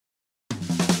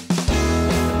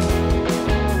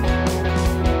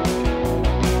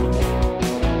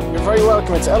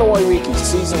welcome. It's LOI Weekly,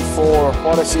 Season 4.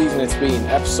 What a season it's been.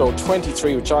 Episode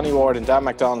 23 with Johnny Ward and Dan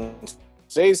McDonald.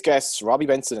 Today's guests, Robbie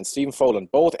Benson and Stephen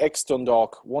Folan, both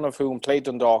ex-Dundalk, one of whom played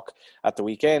Dundalk at the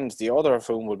weekend, the other of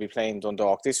whom will be playing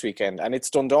Dundalk this weekend. And it's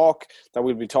Dundalk that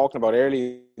we'll be talking about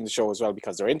early in the show as well,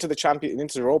 because they're into the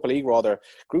Europa League, rather.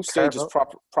 Group stage is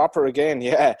proper again,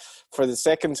 for the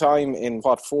second time in,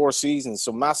 4 seasons.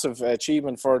 So massive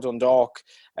achievement for Dundalk.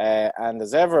 And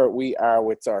as ever, we are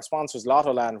with our sponsors,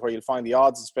 Lottoland, where you'll find the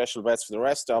odds and special bets for the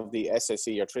rest of the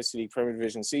SSE or Tricity League Premier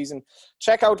Division season.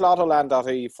 Check out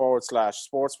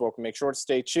lottoland.ie/sportsbook. Make sure to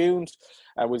stay tuned.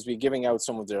 We'll be giving out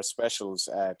some of their specials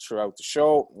throughout the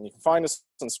show. And you can find us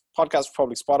on Podcast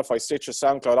Republic, Spotify, Stitcher,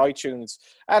 SoundCloud, iTunes,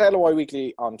 at LOI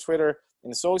Weekly on Twitter,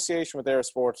 in association with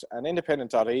Airsport and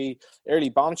Independent.ie. Early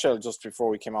bombshell just before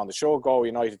we came on the show. Galway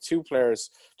United, 2 players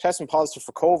testing positive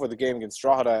for COVID. The game against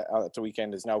Drogheda at the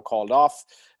weekend is now called off.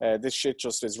 This shit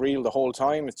just is real the whole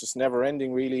time. It's just never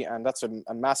ending, really. And that's a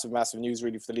massive news,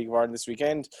 really, for the League of Ireland this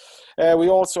weekend. We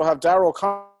also have Darragh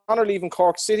O'Connor leaving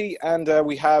Cork City, and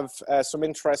we have some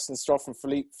interesting stuff from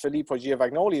Filippo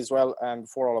Giavagnoli as well. And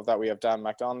before all of that, we have Dan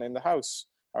McDonald in the house.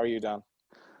 How are you, Dan?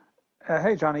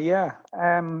 Hey, Johnny,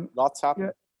 Lots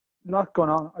happening. Yeah, lot going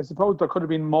on. I suppose there could have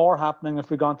been more happening if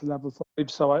we'd gone to level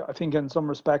 5. So I think in some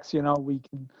respects, we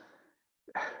can...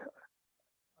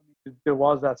 there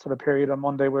was that sort of period on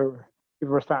Monday where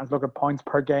people were starting to look at points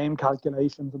per game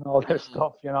calculations and all this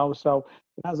stuff, So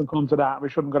it hasn't come to that. We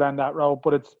shouldn't go down that road.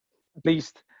 But it's at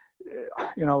least,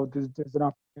 there's an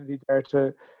opportunity there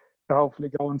to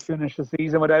hopefully go and finish the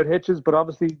season without hitches. But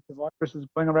obviously the virus is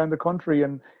going around the country,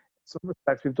 and in some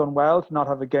respects we've done well to not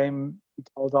have a game be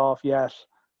called off yet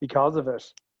because of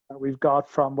it. We've got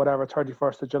from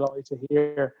 31st of July to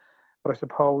here. But I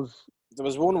suppose... There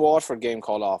was one Waterford game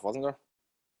called off, wasn't there?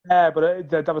 Yeah, but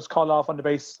that was called off on the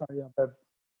basis of the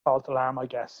false alarm, I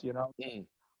guess,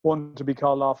 One to be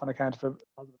called off on account of...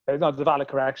 No, it's a valid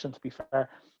correction, to be fair.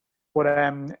 But,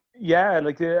 a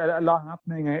lot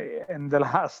happening in the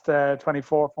last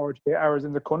 24, 48 hours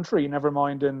in the country, never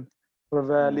mind in sort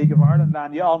of League of Ireland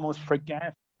land. You almost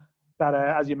forget that,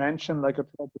 as you mentioned, a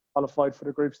club qualified for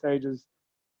the group stages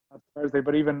on Thursday.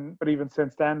 But even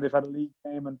since then, they've had a league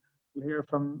game, and we'll hear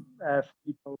from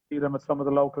people, see them at some of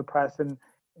the local press in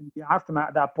the aftermath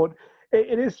of that. But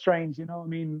it is strange, it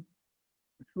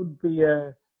should be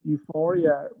a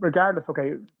euphoria, regardless.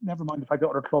 Okay, never mind the fact that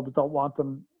other clubs don't want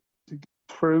them to get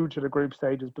through to the group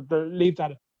stages, but leave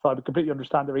that aside. I completely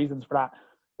understand the reasons for that.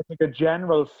 It's like a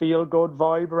general feel-good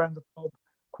vibe around the club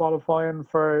qualifying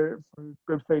for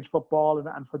group stage football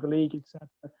and for the league, etc.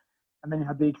 And then you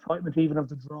had the excitement even of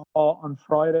the draw on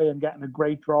Friday and getting a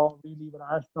great draw, really, with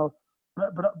Arsenal.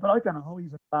 But I don't know,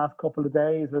 even the last couple of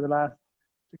days or the last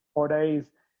 4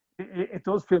 days, it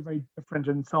does feel very different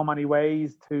in so many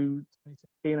ways to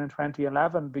 2016 and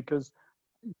 2011, because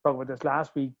we spoke about this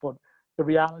last week, but the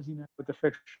reality now with the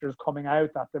fixtures coming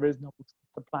out that there is no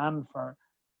plan for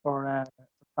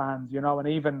fans, and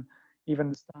even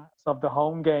the stats of the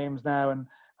home games now and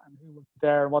who will be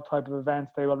there and what type of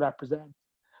events they will represent.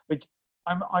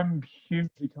 I'm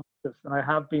hugely conscious, and I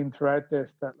have been throughout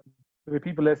this, that there are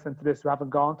people listening to this who haven't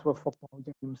gone to a football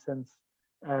game since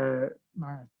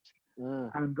March.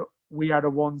 And we are the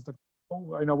ones that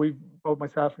I know we've, both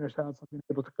myself and yourselves, have been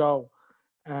able to go.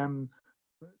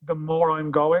 The more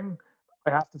I'm going, I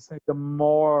have to say, the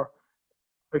more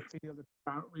I feel that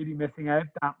I'm not really missing out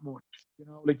that much. You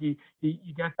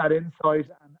get that insight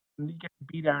and you get to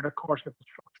be there, and of course you have the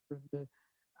structure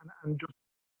and just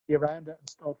be around it and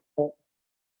stuff. But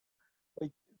they're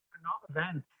not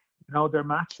events, they're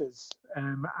matches.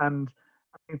 And I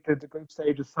think that the group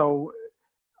stage is so...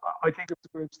 I think of the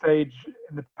group stage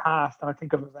in the past, and I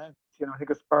think of events. I think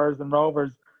of Spurs and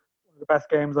Rovers, one of the best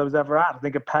games I was ever at. I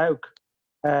think of PAOK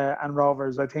and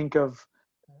Rovers. I think of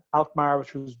Alkmaar,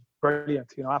 which was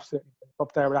brilliant. Absolutely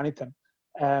up there with anything.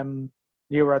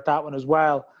 You were at that one as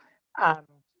well, and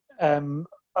I'm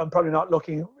probably not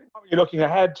looking. You're looking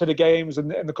ahead to the games in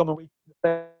the coming week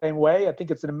the same way. I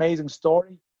think it's an amazing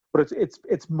story, but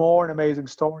it's more an amazing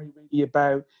story really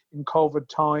about, in COVID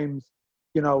times,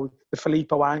 the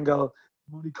Filippo angle,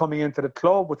 money coming into the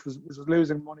club, which was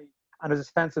losing money, and there's a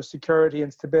sense of security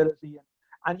and stability.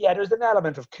 And there's an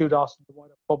element of kudos to the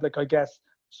wider public, I guess, to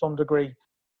some degree.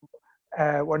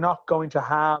 We're not going to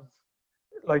have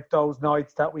those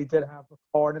nights that we did have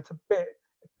before, and it's a bit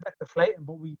deflating,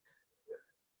 but we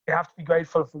have to be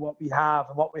grateful for what we have,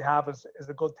 and what we have is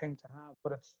a good thing to have.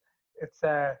 But it's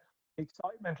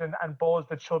excitement and buzz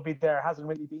that should be there hasn't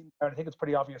really been there. I think it's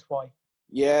pretty obvious why.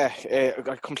 Yeah,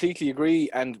 I completely agree.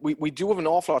 And we do have an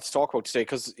awful lot to talk about today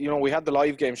because, we had the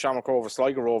live game, Shamrock Rovers,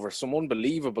 Sligo Rovers, some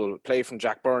unbelievable play from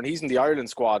Jack Byrne. He's in the Ireland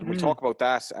squad. We'll talk about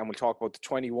that, and we'll talk about the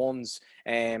 21s.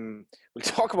 We'll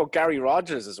talk about Gary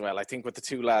Rogers as well, I think, with the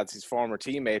two lads, his former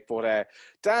teammate. But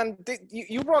Dan,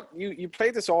 you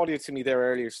played this audio to me there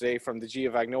earlier today from the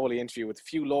Giovanni interview with a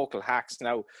few local hacks.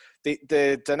 Now,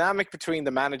 the dynamic between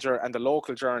the manager and the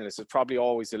local journalist is probably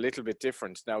always a little bit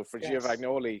different. Now, for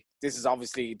Giovanni, this is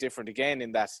obviously different again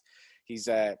in that he's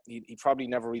he probably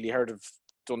never really heard of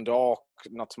Dundalk,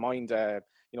 not to mind the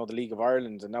League of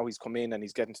Ireland, and now he's come in and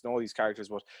he's getting to know these characters.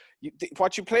 But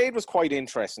what you played was quite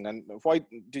interesting, and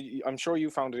I'm sure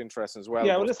you found it interesting as well.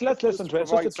 Yeah, well, let's listen to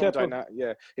it.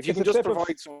 If you can just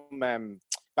provide some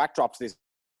backdrop to this.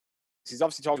 He's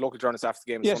obviously talking to local journalists after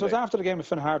the game. Yeah, so it's after the game of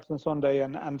Finn Harps on Sunday,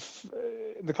 and in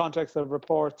the context of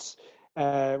reports,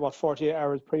 48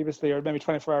 hours previously, or maybe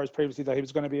 24 hours previously, that he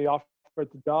was going to be offered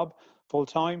the job full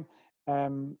time.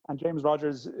 And James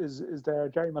Rogers is there.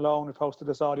 Jerry Malone, who posted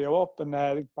this audio up, and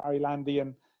Barry Landy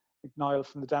and Niall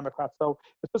from the Democrats. So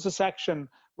it's just a section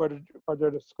where they're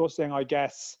discussing, I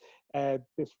guess,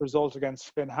 this result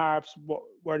against Finn Harps.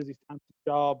 Where does he stand for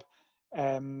the job?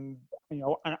 And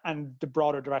the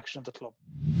broader direction of the club.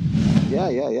 Yeah.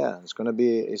 It's gonna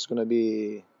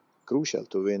be crucial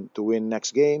to win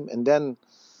next game, and then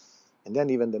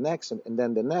even the next, and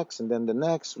then the next, and then the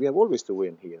next. We have always to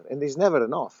win here, and it's never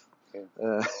enough.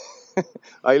 Yeah.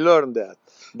 I learned that,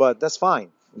 but that's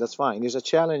fine. It's a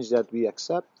challenge that we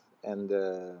accept, and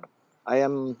I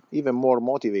am even more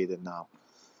motivated now.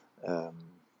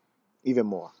 Even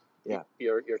more. Yeah.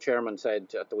 Your chairman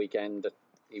said at the weekend that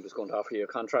he was going to offer you a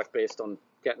contract based on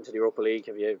getting to the Europa League.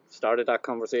 Have you started that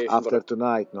conversation? After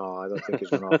tonight, no, I don't think he's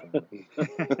going to offer me.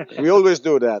 We always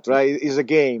do that, right? It's a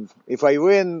game. If I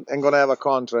win, I'm going to have a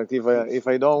contract. If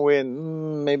I don't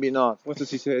win, maybe not. What does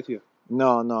he say to you?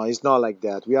 No, it's not like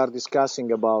that. We are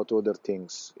discussing about other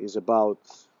things. It's about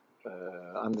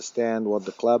understand what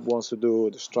the club wants to do,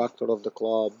 the structure of the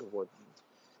club.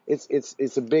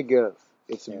 It's a bigger.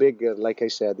 Bigger. Like I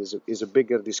said, is a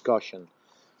bigger discussion.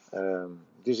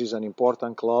 This is an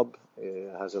important club.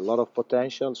 It has a lot of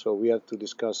potential, so we have to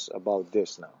discuss about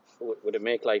this now. Would it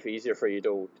make life easier for you,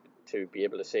 though, to be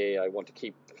able to say, I want to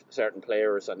keep certain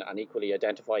players and equally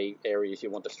identify areas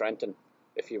you want to strengthen,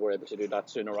 if you were able to do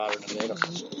that sooner rather than later?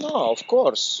 No, of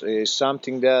course. It's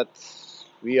something that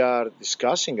we are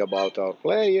discussing about our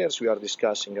players, we are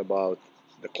discussing about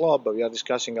the club, we are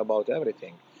discussing about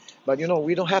everything. But,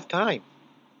 we don't have time,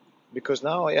 because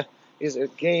now is a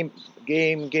game,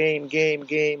 and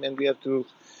we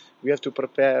have to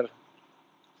prepare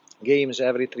games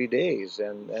every 3 days,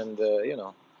 and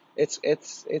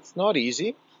it's not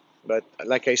easy, but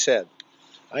like I said,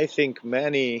 I think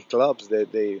many clubs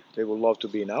that they would love to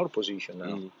be in our position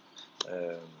now.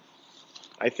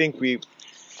 I think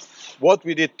what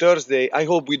we did Thursday, I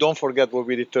hope we don't forget what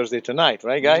we did Thursday tonight,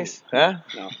 right, guys? Huh?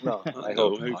 No, I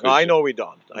hope. No, I know we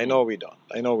don't. I know we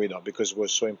don't, because it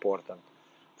was so important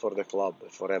for the club,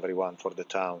 for everyone, for the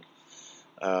town.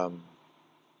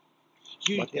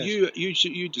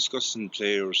 You discussing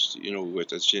players,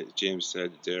 with, as James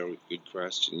said there, good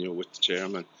question, with the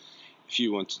chairman. If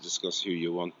you want to discuss who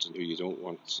you want and who you don't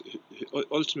want,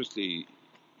 ultimately,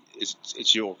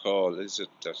 it's your call, is it?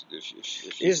 That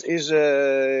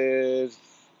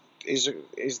is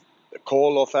a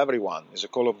call of everyone. It's a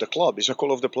call of the club. It's a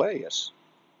call of the players.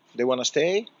 They want to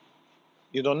stay.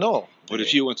 You don't know. But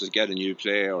if you want to get a new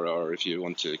player, or if you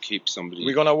want to keep somebody,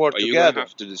 we're gonna work together. You're gonna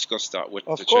have to discuss that with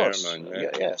the chairman.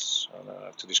 Yeah? Yes,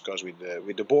 to discuss with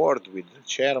the board, with the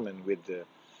chairman, with the.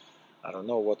 I don't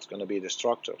know what's going to be the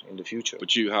structure in the future.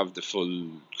 But you have the full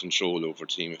control over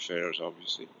team affairs,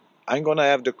 obviously. I'm going to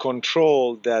have the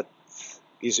control that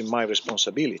is in my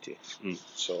responsibility.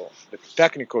 So the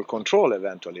technical control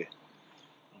eventually,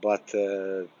 but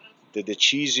the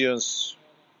decisions.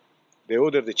 The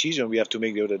other decision, we have to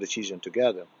make the other decision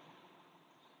together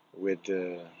with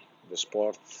the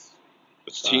sport.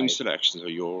 But team selections are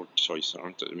your choice,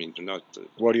 aren't they? I mean, they're not.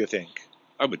 What do you think?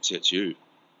 I would say it's you.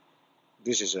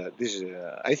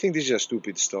 I think this is a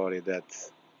stupid story that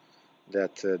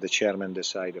the chairman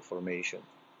decided the formation.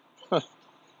 No.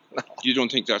 You don't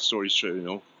think that story's true,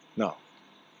 no? No.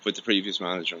 With the previous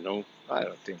manager, no? I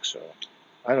don't think so.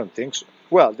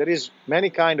 Well, there is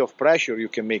many kind of pressure you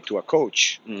can make to a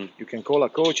coach. You can call a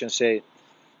coach and say,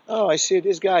 "Oh, I see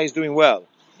this guy is doing well."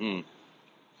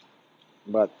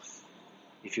 But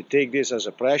if you take this as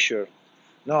a pressure,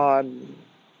 I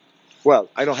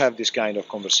don't have this kind of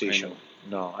conversation.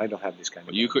 No, I don't have this kind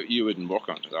of. You wouldn't work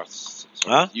under that.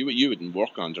 Huh? You wouldn't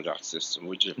work under that system,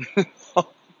 would you?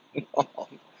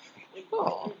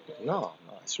 No,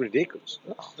 it's ridiculous.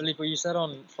 No. Filippo, you said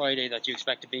on Friday that you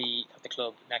expect to be at the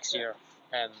club next year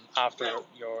after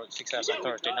your success on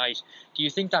Thursday night. Do you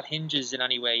think that hinges in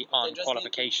any way on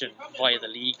qualification via the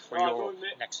league for Europe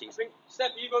next season?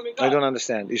 I don't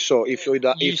understand. So if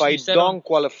I don't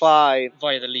qualify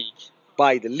via the league,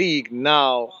 by the league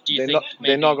now,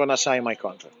 they're not gonna sign my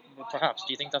contract. Perhaps.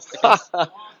 Do you think that's the case?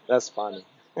 That's funny.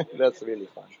 That's really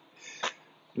funny.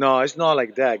 No, it's not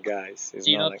like that, guys. Do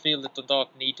you not feel that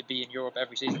Dundalk need to be in Europe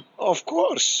every season? Of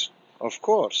course.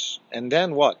 And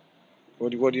then what?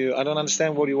 What do you? I don't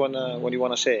understand what you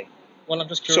wanna say. Well, I'm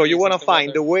just curious. So you wanna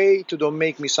find a way to don't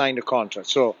make me sign the contract.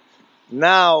 So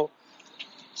now,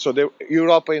 the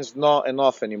Europe is not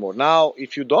enough anymore. Now,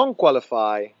 if you don't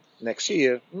qualify next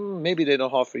year, maybe they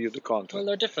don't offer you the contract. Well,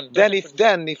 they're different.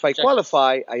 If I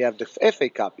qualify, I have the FA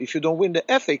Cup. If you don't win the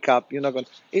FA Cup, you're not going.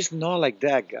 It's not like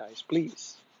that, guys.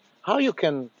 Please, how you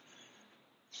can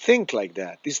think like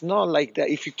that? It's not like that.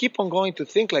 If you keep on going to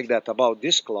think like that about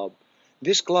this club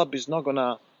is not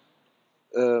gonna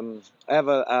have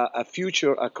a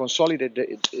future, a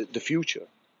consolidated the future.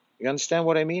 You understand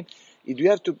what I mean? You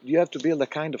have to build a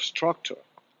kind of structure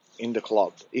in the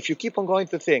club. If you keep on going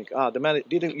to think, the man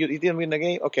didn't win the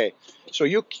game, okay, so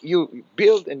you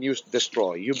build and you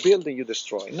destroy. You build and you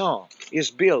destroy. No,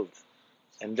 it's build,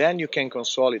 and then you can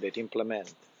consolidate,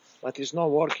 implement. But it's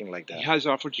not working like that. He has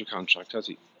offered you a contract, has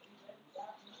he?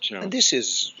 Chairman. And this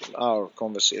is our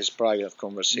private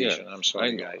conversation. Yeah, I'm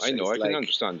sorry, guys. I know. I can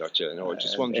understand that. Yeah, no,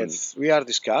 just wondering. We are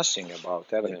discussing about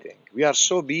everything. Yeah. We are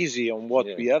so busy on what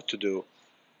we have to do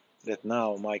that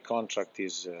now my contract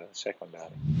is secondary.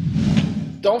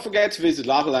 Don't forget to visit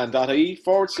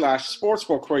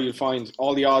lottoland.ie/sportsbook, where you'll find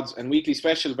all the odds and weekly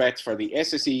special bets for the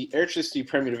SSE Airtricity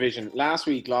Premier Division. Last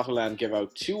week, Lottoland gave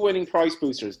out 2 winning price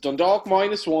boosters: Dundalk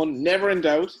 -1, never in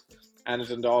doubt, and a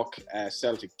Dundalk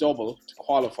Celtic double to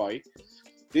qualify.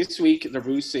 This week, they're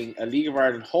boosting a League of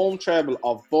Ireland home treble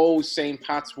of Bow St.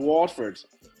 Pat's Waterford,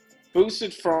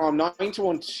 boosted from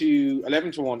 9-1 to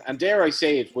 11-1. And dare I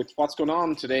say it, with what's going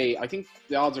on today, I think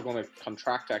the odds are going to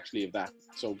contract actually of that.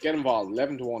 So get involved,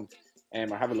 11-1,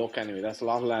 or have a look anyway. That's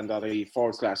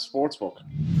lottoland.ie/sportsbook.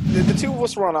 The two of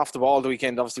us were on Off the Ball the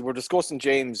weekend. Obviously, we're discussing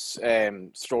James'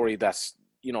 story that's,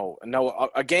 now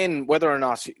again, whether or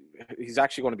not he's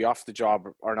actually going to be off the job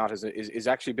or not is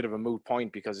actually a bit of a moot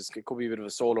point, because it could be a bit of a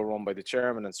solo run by the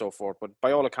chairman and so forth. But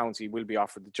by all accounts, he will be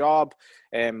offered the job.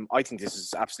 I think this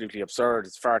is absolutely absurd.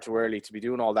 It's far too early to be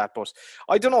doing all that. But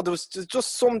I don't know. There was a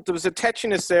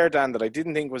touchiness there, Dan, that I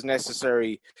didn't think was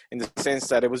necessary, in the sense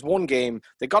that it was one game.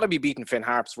 They got to be beating Finn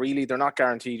Harps. Really, they're not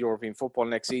guaranteed European football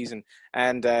next season.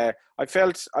 And I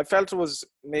felt it was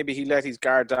maybe he let his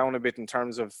guard down a bit in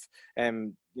terms of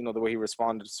the way he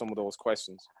responded to some of those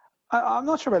questions. I'm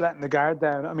not sure about letting the guard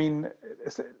down. I mean,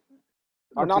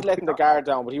 or not letting the guard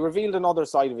down, but he revealed another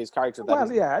side of his character.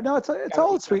 It's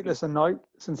all sweetness and light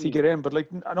since he get in. But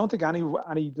I don't think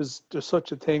there's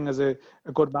such a thing as a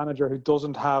good manager who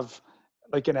doesn't have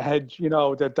in a hedge,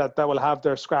 that will have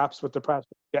their scraps with the press,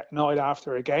 get annoyed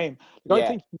after a game. I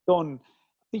think he's done.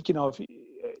 I think if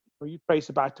you trace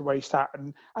it back to where he started,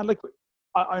 and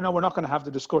I know we're not going to have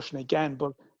the discussion again,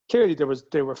 but clearly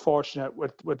they were fortunate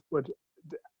with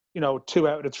 2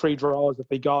 out of the 3 draws that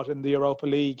they got in the Europa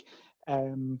League.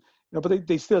 But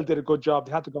they still did a good job.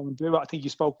 They had to go and do it. I think he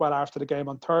spoke well after the game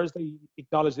on Thursday. He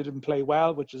acknowledged they didn't play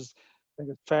well, which is, I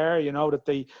think it's fair, that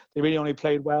they really only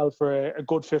played well for a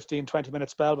good 15-20 minute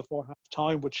spell before half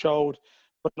time, which showed.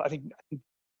 But I think to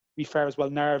be fair as well,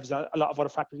 nerves, a lot of other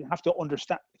factors. You have to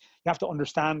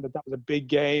understand that was a big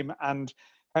game, and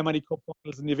how many cup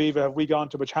finals in the Aviva have we gone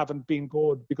to which haven't been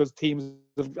good because teams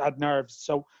have had nerves?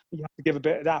 So you have to give a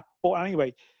bit of that. But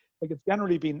anyway, it's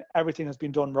generally been, everything has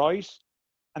been done right.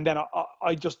 And then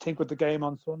I just think with the game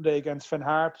on Sunday against Finn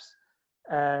Harps,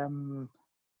 I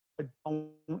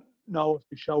don't know if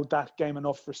we showed that game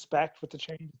enough respect with the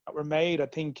changes that were made. I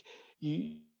think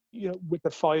with the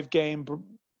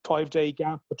 5-day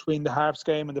gap between the Harps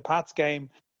game and the Pats game,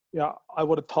 I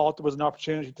would have thought there was an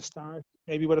opportunity to start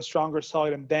maybe with a stronger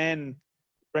side and then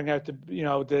bring out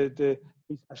the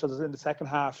specials in the second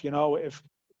half.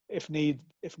 If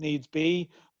needs be.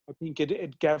 I think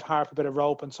it gave Harp a bit of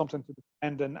rope and something to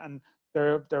defend, and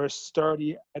they're a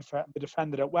sturdy outfit. They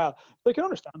defended it well. So I can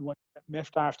understand why they got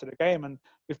miffed after the game, and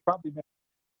we've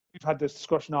had this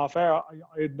discussion off air. I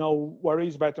had no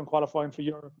worries about them qualifying for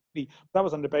Europe. That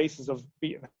was on the basis of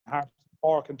beating Harps and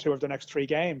Cork in 2 of the next 3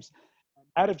 games.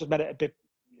 Now they've just made it a bit,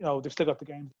 they've still got the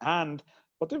games in hand,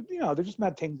 but they've just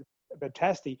made things a bit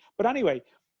testy. But anyway,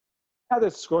 I had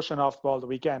this discussion off the ball the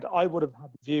weekend. I would have had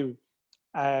the view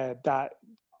that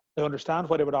I understand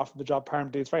why they would offer the job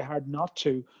permanently. It's very hard not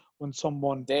to when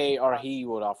someone... They or he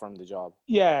would offer him the job.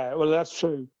 Yeah, well, that's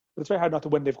true. But it's very hard not to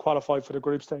when they've qualified for the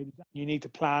group stage. You need to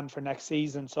plan for next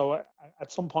season. So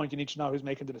at some point, you need to know who's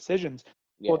making the decisions.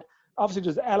 Yeah. But obviously,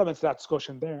 there's elements of that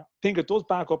discussion there. I think it does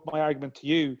back up my argument to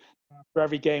you. For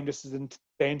every game, this is in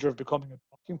danger of becoming a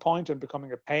talking point and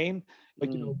becoming a pain.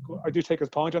 Like, I do take his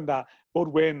point on that. Good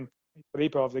win,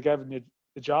 Filippo, if they gave him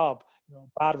the job.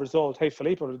 Bad result. Hey,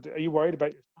 Filippo, are you worried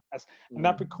about your status? And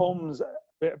that becomes a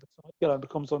bit of a cycle and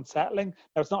becomes unsettling.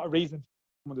 Now, it's not a reason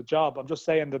for the job. I'm just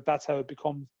saying that that's how it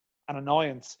becomes an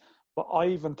annoyance. But I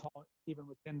even thought, even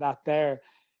within that there,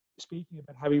 speaking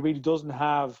about how he really doesn't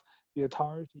have the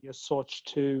authority as such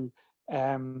to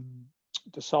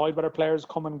decide whether players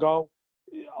come and go,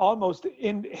 almost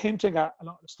in hinting at a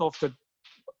lot of stuff that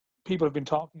people have been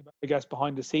talking about, I guess,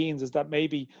 behind the scenes, is that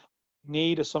maybe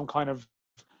need some kind of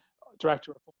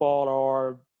director of football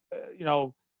or,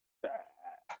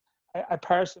 a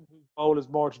person whose role is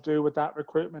more to do with that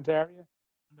recruitment area.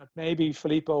 And that maybe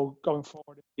Filippo, going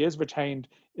forward, if he is retained,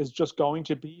 is just going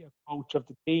to be a coach of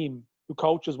the team who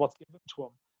coaches what's given to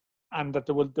him, and that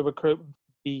the recruitment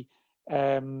will be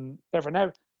there for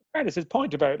now. Fairness, his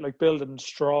point about like building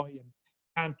straw and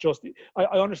can't just. I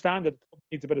understand that it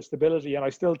needs a bit of stability, and I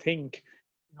still think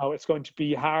it's going to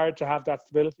be hard to have that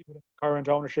stability with the current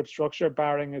ownership structure,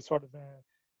 barring a sort of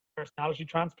personality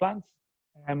transplants,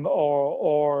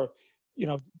 or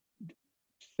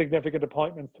significant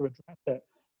appointments to address it.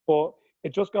 But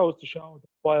it just goes to show that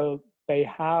while they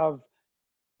have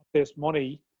this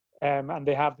money and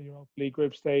they have the Europa League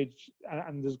group stage,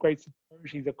 and there's great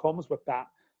security that comes with that,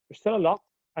 there's still a lot of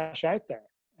cash out there,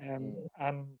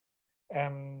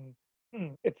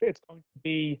 it's going to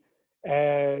be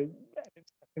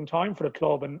in time for the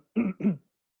club, and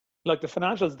like the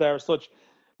financials there are such.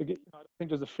 I think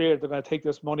there's a fear they're going to take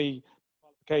this money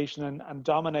qualification and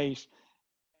dominate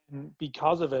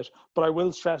because of it. But I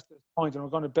will stress this point, and we're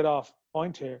going to bit off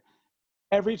point here.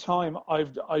 Every time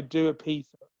I do a piece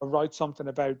or write something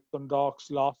about Dundalk's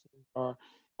losses, or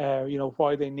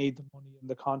why they need the money in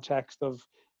the context of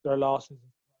their losses,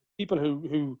 people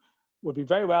who would be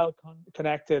very well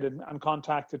connected and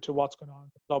contacted to what's going on in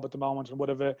the club at the moment, and would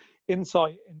have an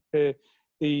insight into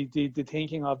the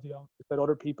thinking of the owners that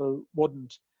other people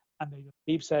wouldn't. And they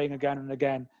keep saying again and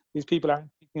again, these people aren't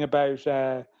thinking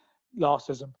about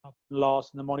losses and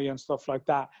loss and the money and stuff like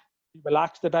that. Be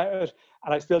relaxed about it.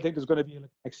 And I still think there's going to be an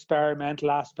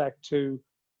experimental aspect to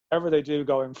whatever they do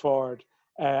going forward.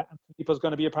 And people's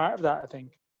going to be a part of that, I think.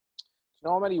 Do you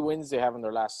know how many wins they have in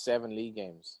their last 7 league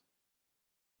games?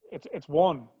 It's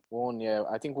one. One, yeah.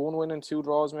 I think 1 win and 2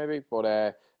 draws, maybe. But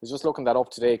I was just looking that up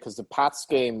today because the Pats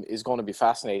game is going to be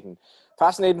fascinating.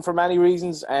 Fascinating for many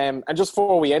reasons. And just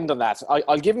before we end on that,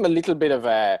 I'll give him a little bit of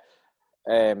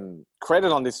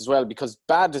credit on this as well, because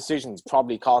bad decisions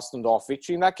probably cost Dundalk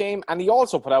victory in that game. And he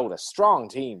also put out a strong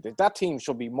team. That team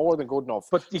should be more than good enough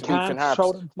to beat Finn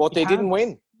Harps. But they didn't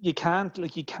win. You can't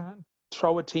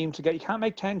throw a team together. You can't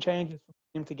make 10 changes from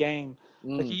game to game.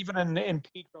 Like even in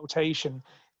peak rotation,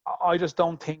 I just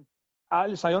don't think. I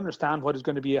understand why there's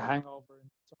going to be a hangover in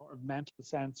sort of mental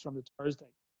sense from the Thursday.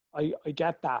 I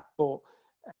get that, but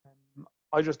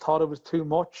I just thought it was too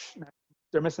much.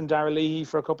 They're missing Darragh Leahy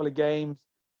for a couple of games,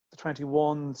 the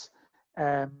 21s,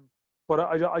 but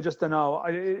I just don't know.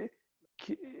 The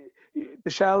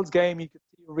Shells game, you could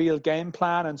see a real game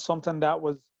plan and something that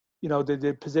was,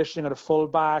 the positioning of the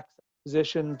full-backs,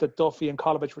 positions that Duffy and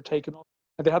Kolovich were taking up,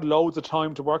 and they had loads of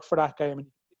time to work for that game, and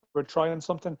we're trying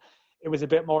something. It was a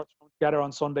bit more together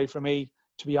on Sunday for me,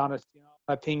 to be honest.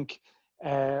 I think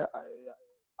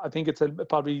it's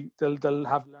probably they'll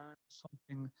have learned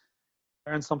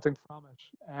something from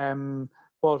it.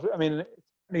 But I mean,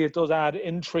 it does add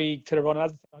intrigue to the run.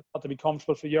 As I thought, to be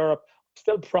comfortable for Europe,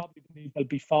 still probably believe they'll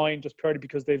be fine, just purely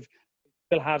because they've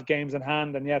still have games in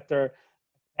hand, and yet they're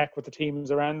heck with the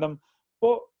teams around them.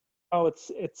 But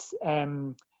it's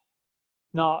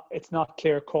not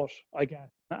clear cut, I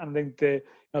guess. And I think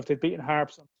if they'd beaten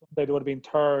Harps on Sunday, they would have been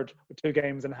third with 2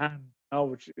 games in hand,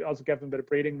 which also gave them a bit of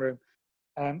breathing room.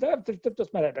 They've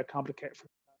just made it a bit complicated for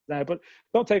them now. But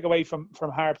don't take away from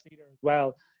Harps either as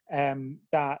well,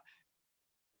 that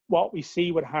what we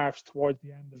see with Harps towards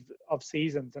the end of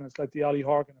seasons, and it's like the Ollie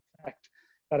Horgan effect,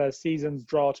 that as seasons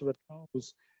draw to a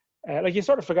close, like you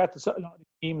sort of forget that a lot of the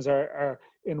teams are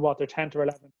in their 10th or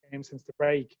 11th games since the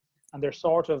break, and they're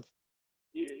sort of,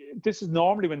 this is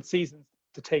normally when seasons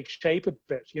to take shape a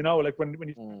bit, like when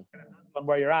you on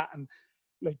where you're at, and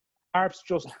like Harps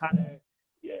just had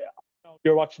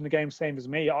you're watching the game same as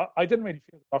me. I didn't really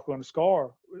feel they were going to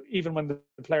score, even when the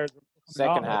players were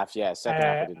second half. I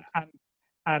didn't. And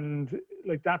and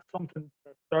like that's something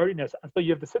for sturdiness. And so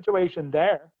you have the situation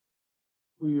there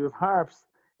where you have Harps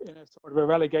in a sort of a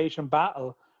relegation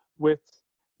battle with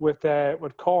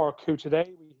Cork, who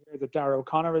today we hear that Darragh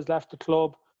O'Connor has left the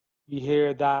club. We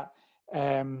hear that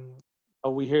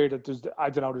there's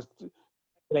there's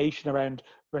speculation around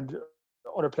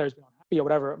other players being unhappy or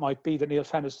whatever it might be that Neil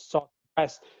Fenn has sought to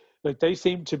press. Like they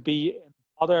seem to be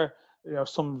other,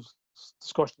 some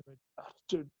discussion about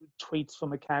tweets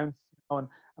from accounts, and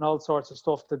all sorts of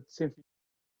stuff that seems to be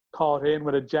caught in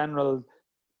with a general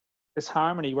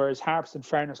disharmony, whereas Harps, in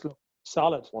fairness, look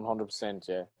solid. 100%,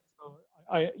 yeah. So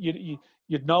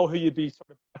you'd know who you'd be sort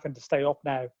of backing to stay up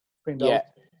now. Yeah.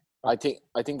 I think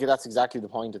that's exactly the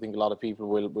point. I think a lot of people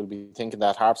will be thinking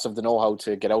that Harps have the know-how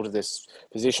to get out of this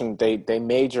position. They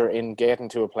major in getting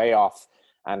to a playoff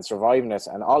and surviving it.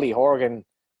 And Ollie Horgan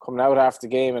coming out after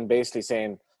the game and basically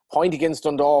saying, point against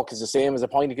Dundalk is the same as a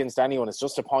point against anyone. It's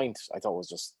just a point. I thought it was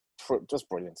just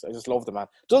brilliant. I just love the man.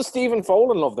 Does Stephen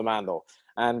Folan love the man, though?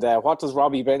 And what does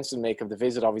Robbie Benson make of the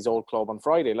visit of his old club on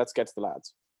Friday? Let's get to the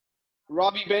lads.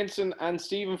 Robbie Benson and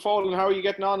Stephen Folan, how are you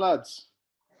getting on, lads?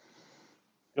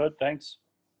 Good, thanks.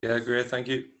 Yeah, great, thank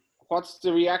you. What's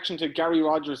the reaction to Gary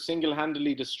Rogers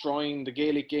single-handedly destroying the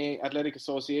Gaelic Athletic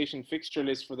Association fixture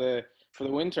list for the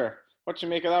winter? What do you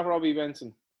make of that, Robbie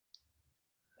Benson?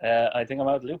 I think I'm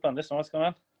out of the loop on this one. What's going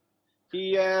on?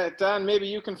 Dan, maybe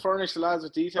you can furnish the lads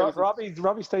with details.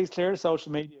 Robbie stays clear of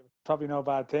social media. Probably no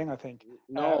bad thing, I think.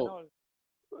 No.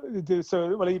 He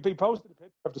posted a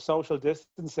picture of the social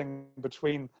distancing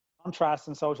between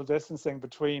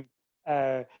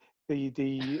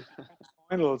the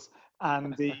finals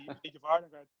and the League of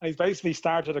Ireland. And he's basically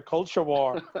started a culture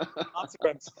war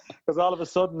consequence, because all of a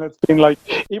sudden it's been like,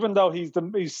 even though he's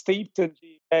steeped in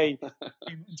GAA,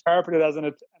 he interpreted as an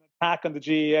attack on the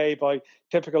GAA by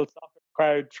typical soccer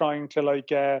crowd trying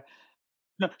to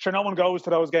sure no one goes to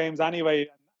those games anyway.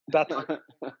 That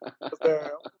was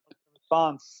their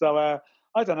response. So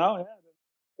I don't know.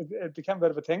 Yeah, it became a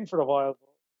bit of a thing for a while.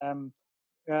 But, I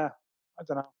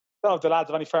don't know. I don't know if the lads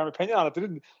have any firm opinion on it. I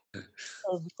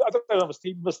don't know.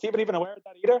 Was Stephen even aware of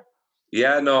that either?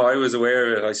 Yeah, no, I was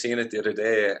aware of it. I seen it the other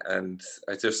day, and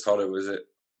I just thought it was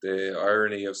the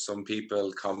irony of some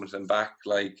people commenting back,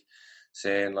 like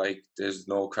saying like there's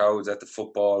no crowds at the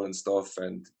football and stuff,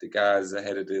 and the guys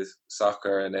ahead of the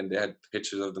soccer, and then they had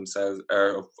pictures of themselves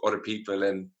or of other people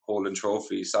in holding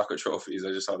soccer trophies.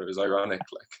 I just thought it was ironic,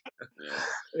 like.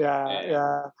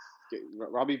 Yeah.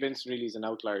 Robbie Benson really is an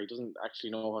outlier. He doesn't actually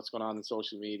know what's going on in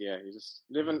social media. He's just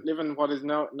living what is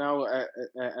now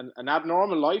an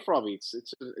abnormal life, Robbie.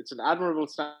 It's an admirable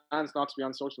stance not to be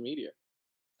on social media.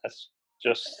 That's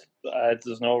just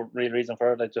there's no real reason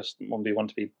for it. I just wouldn't want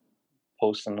to be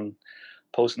posting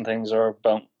things or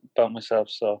about myself.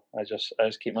 So I just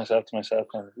keep myself to myself.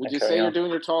 Would you say you're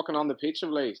doing your talking on the pitch of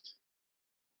late?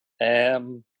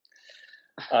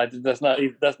 That's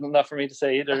not for me to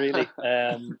say either, really.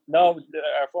 No,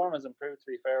 our form has improved, to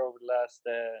be fair, over the last.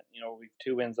 We've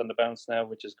 2 wins on the bounce now,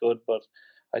 which is good. But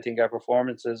I think our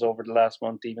performances over the last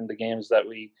month, even the games that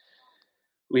we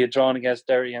had drawn against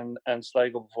Derry and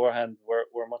Sligo beforehand,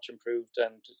 were much improved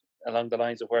and along the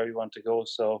lines of where we want to go.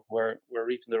 So we're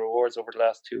reaping the rewards over the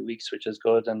last 2 weeks, which is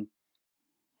good. And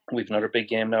we've another big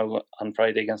game now on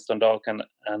Friday against Dundalk, and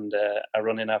a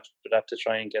run in after that to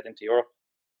try and get into Europe.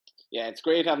 Yeah, it's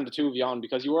great having the two of you on,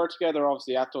 because you were together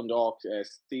obviously at Dundalk.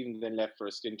 Stephen then left for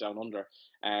a stint down under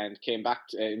and came back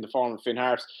in the form of Finn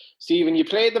Harps. Stephen, you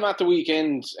played them at the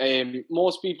weekend.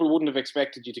 Most people wouldn't have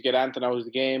expected you to get Anthony out of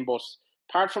the game, but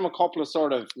apart from a couple of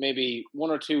sort of maybe 1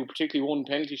 or 2, particularly one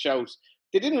penalty shout,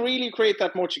 they didn't really create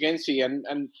that much against you.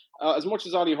 And as much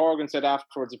as Ollie Horgan said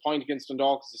afterwards, a point against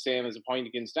Dundalk is the same as a point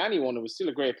against anyone, it was still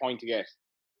a great point to get.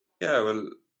 Yeah, well,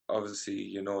 obviously,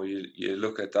 you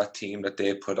look at that team that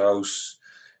they put out,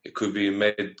 it could be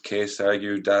made case to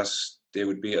argue that they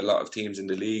would beat a lot of teams in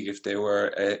the league if they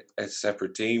were a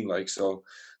separate team. Like, so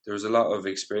there was a lot of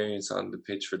experience on the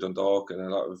pitch for Dundalk and a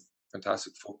lot of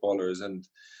fantastic footballers. And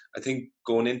I think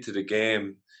going into the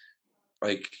game,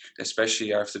 like,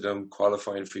 especially after them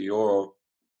qualifying for Euro,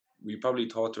 we probably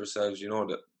thought to ourselves,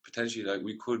 that potentially, like,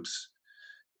 we could,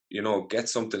 get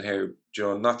something here.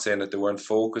 Not saying that they weren't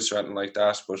focused or anything like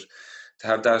that, but to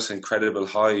have that incredible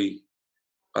high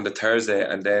on the Thursday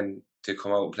and then to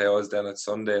come out and play us then at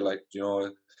Sunday, like,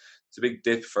 it's a big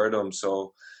dip for them.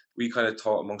 So we kind of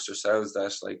thought amongst ourselves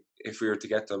that, like, if we were to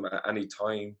get them at any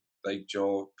time, like,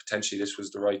 potentially this was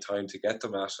the right time to get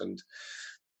them at. And,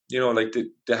 like,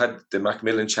 they had the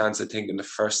Macmillan chance, I think, in the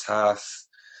first half.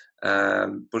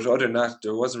 But other than that,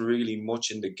 there wasn't really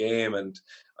much in the game. And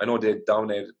I know they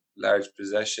dominated large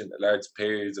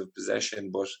periods of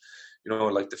possession, but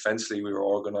like defensively we were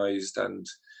organised, and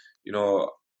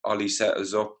Ollie set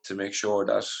us up to make sure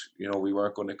that we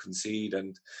weren't going to concede,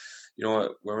 and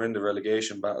we're in the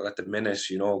relegation battle at the minute.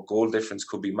 Goal difference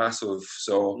could be massive,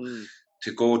 so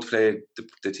to go to play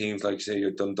the teams like, say, your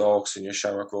Dundalks and your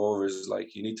Shamrock Rovers,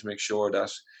 like, you need to make sure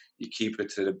that you keep it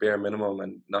to the bare minimum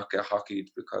and not get hockeyed,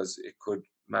 because it could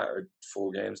matter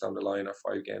 4 games down the line or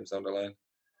 5 games down the line.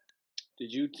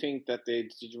 Did you think that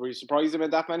were you surprised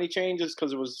about that many changes?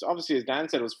 Because it was, obviously, as Dan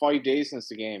said, it was 5 days since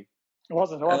the game. It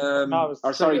wasn't. No, it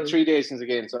was 3 days since the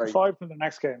game. Sorry, 5 from the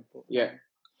next game. Yeah,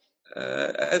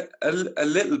 a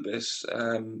little bit.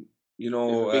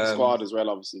 Big squad as well,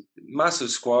 obviously.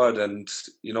 Massive squad, and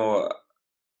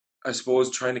I suppose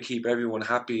trying to keep everyone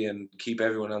happy and keep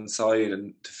everyone on side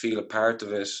and to feel a part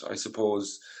of it. I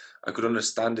suppose I could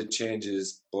understand the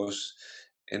changes, but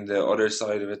in the other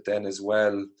side of it then as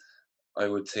well, I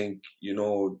would think,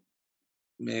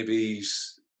 maybe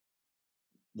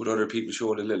would other people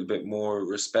show it a little bit more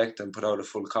respect and put out a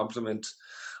full compliment?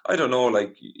 I don't know,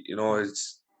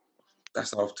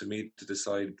 that's not up to me to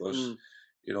decide, but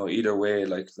either way,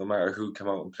 no matter who came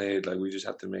out and played, we just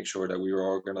had to make sure that we were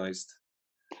organised.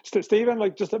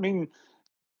 Stephen,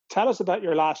 tell us about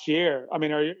your last year. I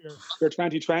mean, your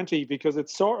 2020, because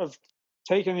it's sort of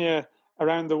taken you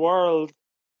around the world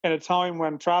in a time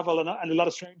when travel and a lot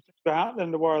of strange things are happening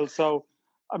in the world. So,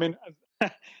 I mean,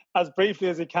 as briefly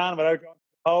as you can without going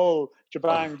the whole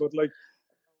shebang, but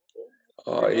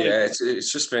Oh yeah,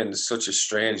 it's just been such a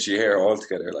strange year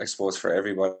altogether. I suppose for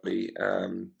everybody.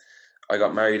 I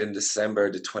got married in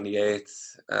December the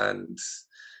 28th, and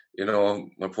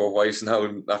my poor wife's now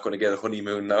not going to get a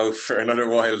honeymoon now for another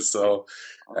while. So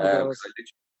I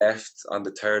left on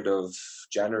the 3rd of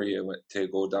January. I went to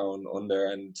go down under,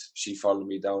 and she followed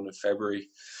me down in February.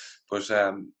 But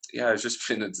it's just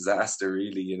been a disaster,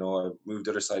 really. I moved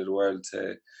the other side of the world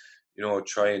to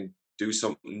try and do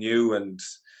something new, and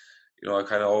I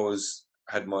kind of always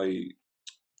had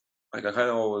I kind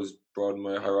of always broadened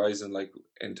my horizon,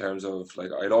 in terms of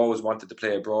I'd always wanted to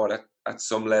play abroad at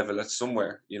some level, at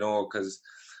somewhere, because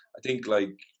I think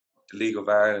the League of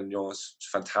Ireland, it's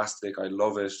fantastic. I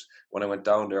love it. When I went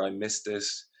down there, I missed it,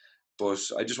 but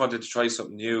I just wanted to try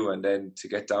something new, and then to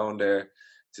get down there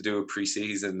to do a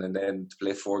pre-season, and then to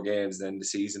play 4 games, then the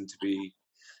season to be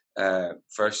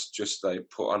first just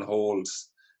put on hold,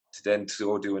 to then to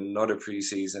go do another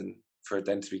pre-season, for it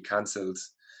then to be cancelled.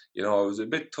 It was a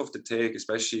bit tough to take,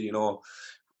 especially,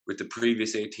 with the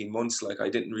previous 18 months, I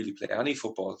didn't really play any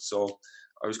football. So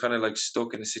I was kind of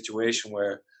stuck in a situation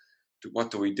where,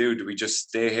 what do we do? Do we just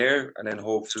stay here and then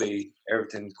hopefully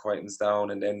everything quietens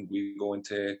down and then we go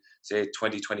into, say,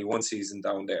 2021 season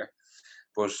down there?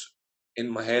 But in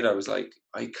my head, I was I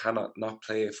cannot not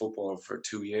play football for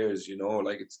 2 years,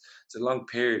 it's a long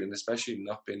period, and especially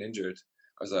not being injured.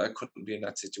 I was I couldn't be in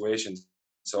that situation.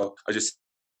 So I just,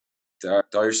 the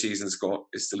Irish season is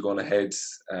still going ahead.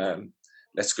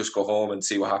 Let's just go home and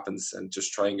see what happens, and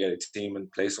just try and get a team and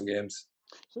play some games.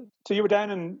 So you were down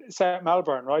in South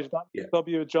Melbourne, right? That club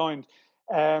you joined.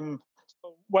 So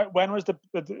when was the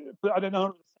I don't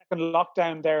know, the second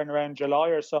lockdown there in around July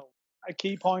or so? A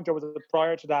key point, or was it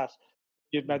prior to that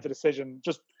you'd made the decision?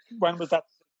 Just when was that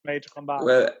made to come back?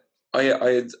 Well, I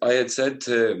had said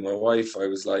to my wife, I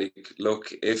was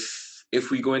look,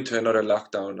 if we go into another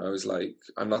lockdown, I was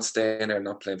I'm not staying there,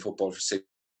 not playing football for 6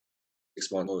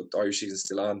 months. The Irish season's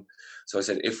still on. So I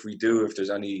said, if there's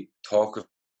any talk of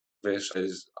it, I'm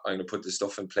going to put the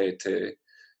stuff in play to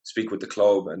speak with the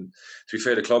club. And to be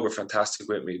fair, the club were fantastic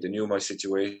with me. They knew my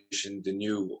situation. They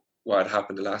knew what had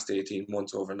happened the last 18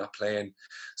 months over not playing.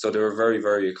 So they were very,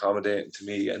 very accommodating to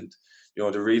me. And,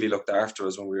 they really looked after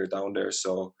us when we were down there.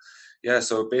 So,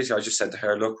 so basically I just said to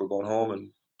her, look, we're going home,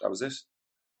 and that was it.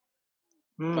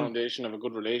 Foundation of a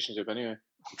good relationship, anyway.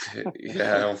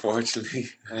 Yeah, unfortunately.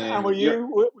 And were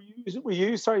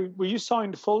you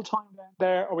signed full time down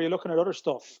there, or were you looking at other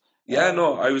stuff? Yeah,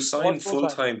 no, I was signed full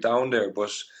time down there,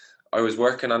 but I was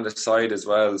working on the side as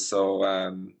well. So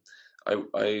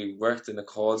I worked in a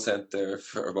call center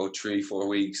for about 3-4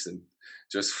 weeks, and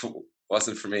just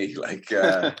wasn't for me.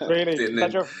 Really?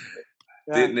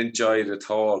 Didn't enjoy it at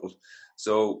all.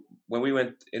 So when we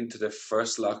went into the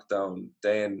first lockdown,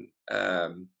 then my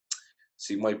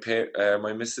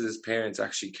missus' parents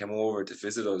actually came over to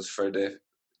visit us for the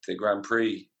Grand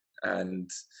Prix, and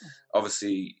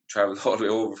obviously travelled all the way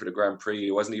over for the Grand Prix.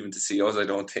 It wasn't even to see us, I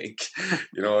don't think.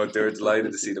 They were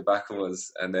delighted to see the back of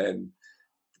us, and then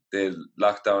the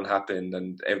lockdown happened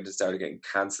and everything started getting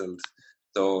cancelled.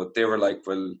 So they were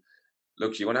well,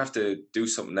 look, you're going to have to do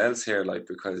something else here, like,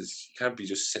 because you can't be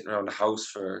just sitting around the house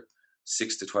for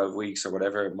 6 to 12 weeks or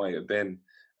whatever it might have been.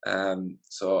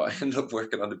 So I ended up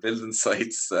working on the building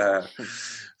sites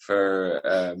for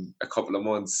a couple of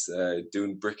months,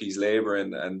 doing brickies labour,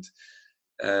 and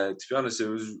to be honest, it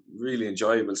was really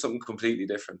enjoyable, something completely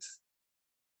different.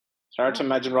 It's hard to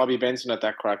imagine Robbie Benson at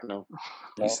that crack now.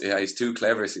 He's too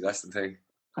clever, see, that's the thing.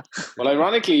 Well,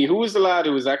 ironically, who was the lad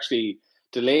who was actually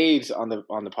delayed on the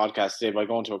podcast today by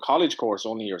going to a college course?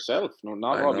 Only yourself, no,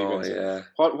 not Robbie Benson. Yeah.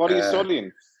 What are you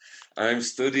studying? I'm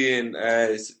studying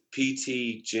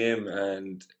PT, gym,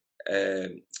 and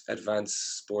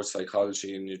advanced sports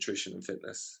psychology and nutrition and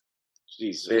fitness.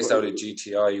 Jeez. Based out of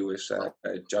GTI with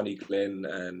Johnny Glynn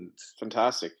and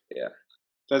fantastic. Yeah,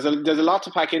 there's a lot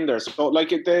to pack in there. So like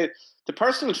the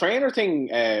personal trainer thing,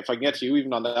 if I can get to you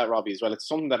even on that, Robbie, as well, it's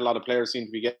something that a lot of players seem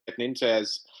to be getting into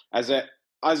as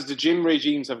the gym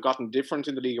regimes have gotten different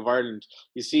in the League of Ireland.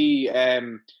 You see,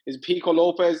 is Pico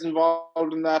Lopez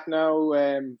involved in that now?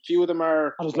 Few of them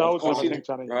are. There's loads of them, I think,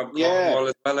 Johnny. Rob Cornwall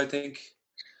as well, I think.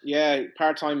 Yeah,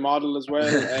 part-time model as well.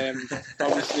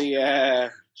 Obviously,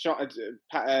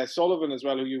 Sullivan as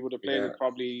well, who you would have played with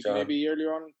probably John. Maybe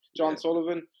earlier on. John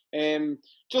Sullivan.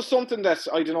 Just something that,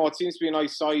 I don't know, it seems to be a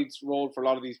nice side role for a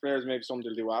lot of these players, maybe something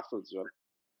they'll do afterwards as well.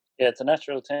 Yeah, it's a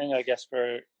natural thing, I guess,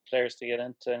 for players to get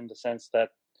into, in the sense that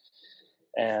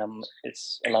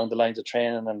it's along the lines of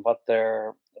training and what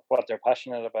they're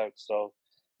passionate about. So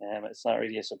it's not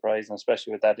really a surprise, and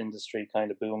especially with that industry kind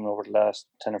of booming over the last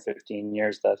 10 or 15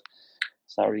 years, that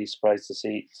it's not really a surprise to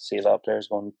see a lot of players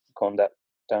going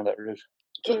down that route.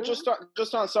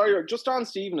 Just on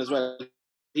Stephen as well.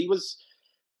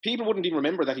 People wouldn't even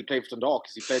remember that he played for Dundalk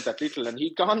because he played that little, and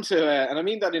he'd gone to and I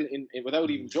mean that in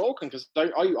without even joking, because I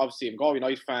obviously am a Galway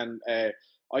United fan.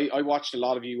 I watched a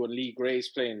lot of you and Lee Grace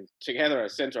playing together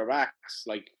as centre backs.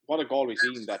 Like, what a Galway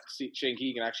team that Shane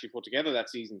Keegan actually put together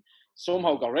that season.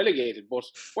 Somehow got relegated, but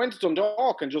went to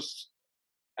Dundalk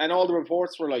and all the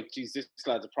reports were like, geez, this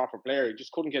lad's a proper player. He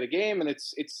just couldn't get a game, and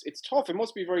it's tough. It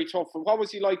must be very tough. What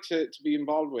was he like to be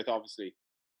involved with, obviously?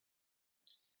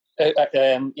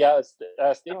 Stephen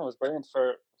was brilliant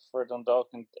for Dundalk,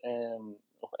 and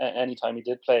any time he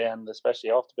did play, and especially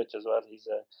off the pitch as well.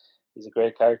 He's a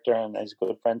great character, and he's a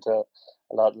good friend to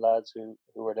a lot of lads who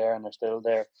were there and are still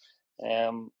there.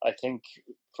 I think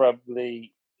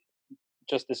probably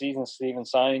just the season Stephen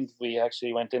signed, we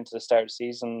actually went into the start of the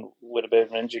season with a bit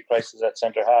of an injury crisis at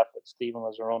centre half, but Stephen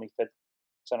was our only fit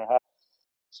centre half.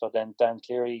 So then Dan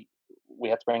Cleary, we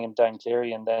had to bring in Dan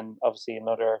Cleary, and then obviously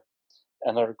another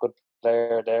good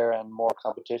player there, and more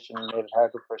competition made it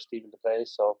harder for Stephen to play.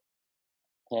 So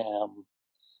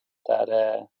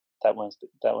that wins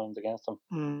against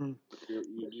him.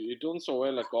 You've done so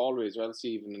well at Galway as well,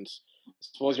 Stephen, and I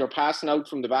suppose your passing out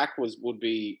from the back would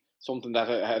be something that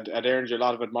had earned you a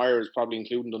lot of admirers, probably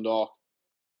including Dundalk.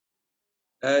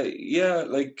 I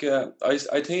think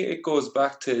it goes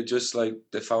back to just like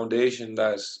the foundation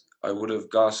that I would have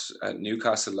got at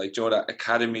Newcastle, like, you know, that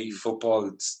academy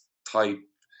football type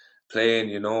playing,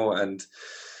 you know. And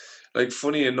like,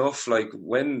 funny enough, like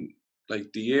when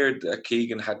like the year that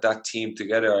Keegan had that team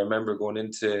together, I remember going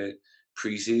into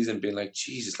pre-season being like,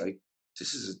 Jesus, like,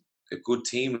 this is a good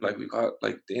team. Like, we got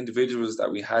like the individuals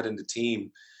that we had in the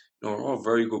team, you know, were all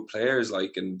very good players,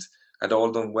 like, and had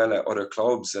all done well at other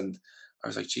clubs. And I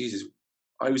was like, Jesus,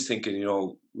 I was thinking, you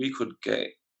know, we could get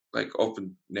like up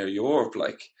and near Europe,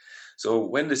 like. So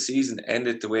when the season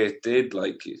ended the way it did,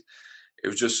 like, it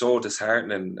was just so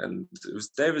disheartening, and it was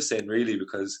devastating, really,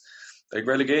 because like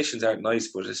relegations aren't nice,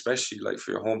 but especially like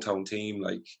for your hometown team,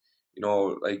 like, you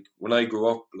know, like when I grew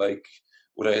up, like,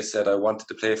 would I have said I wanted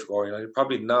to play for Galway United?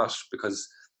 Probably not, because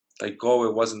like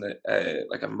Galway wasn't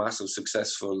like a massive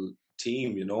successful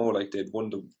team, you know, like they'd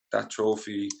won that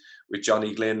trophy with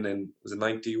Johnny Glynn in, was it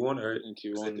 91 or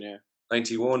 91? Yeah,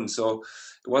 91. So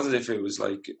it wasn't if it was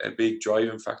like a big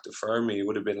driving factor for me. It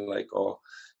would have been like,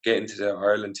 get into the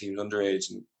Ireland teams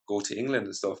underage and go to England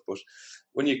and stuff. But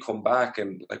when you come back,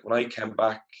 and like when I came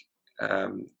back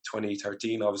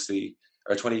 2013, obviously,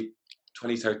 or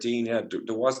 2013, yeah,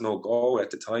 there was no Galway at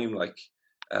the time. Like,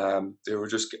 they were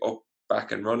just up,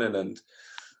 back and running. And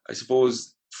I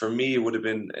suppose for me, it would have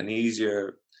been an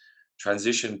easier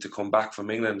transition to come back from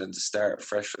England and to start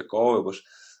fresh with Galway. But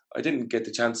I didn't get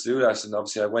the chance to do that. And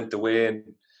obviously I went away and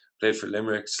played for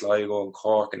Limerick, Sligo and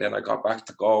Cork, and then I got back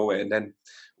to Galway. And then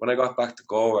when I got back to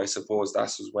Galway, I suppose that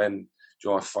was when, you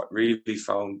know, I really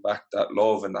found back that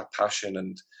love and that passion,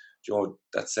 and, you know,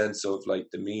 that sense of like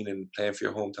the meaning playing for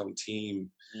your hometown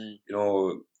team. You know,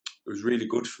 it was really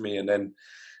good for me. And then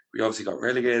we obviously got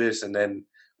relegated, and then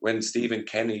when Stephen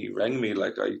Kenny rang me,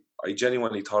 like I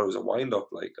genuinely thought it was a wind up.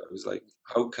 Like I was like,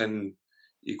 how can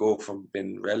you go from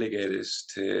being relegated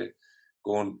to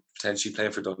going potentially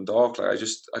playing for Dundalk? Like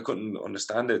I couldn't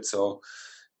understand it. So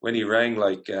when he rang,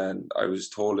 like, and I was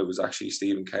told it was actually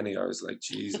Stephen Kenny, I was like,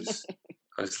 Jesus.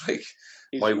 I was like,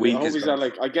 my week is. He's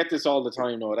like, I get this all the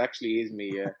time. No, it actually is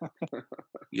me.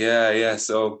 Yeah. yeah.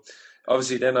 So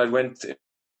obviously, then I went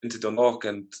into Dundalk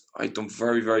and I'd done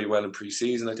very, very well in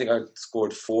pre-season. I think I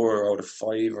scored 4 out of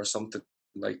 5 or something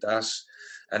like that.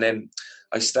 And then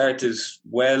I started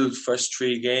well first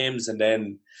 3 games, and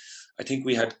then I think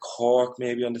we had Cork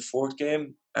maybe on the 4th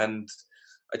game. And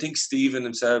I think Stephen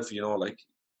himself, like,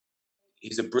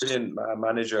 he's a brilliant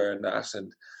manager and that.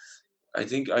 And I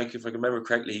think, if I can remember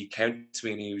correctly, he came to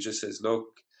me and he just says, look,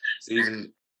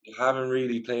 Stephen, you haven't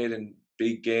really played in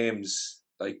big games,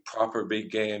 like proper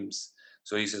big games.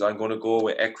 So he says, I'm going to go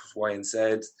with X, Y, and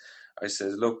Z. I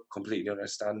said, look, completely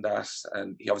understand that.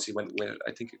 And he obviously went with,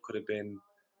 I think it could have been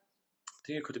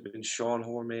Sean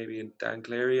Hoare maybe and Dan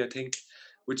Cleary, I think,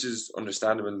 which is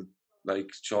understandable.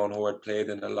 Like, Sean Hoare had played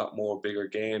in a lot more bigger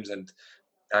games, and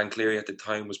Dan Cleary at the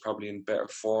time was probably in better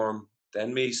form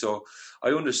than me. So I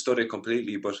understood it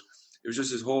completely, but it was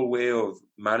just his whole way of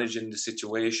managing the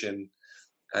situation.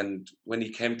 And when he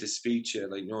came to speak to you,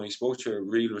 like, he spoke to you with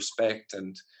real respect,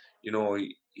 and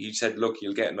he said, look,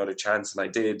 you'll get another chance, and I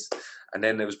did. And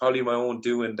then it was probably my own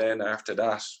doing then after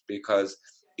that, because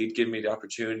he'd give me the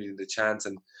opportunity, the chance,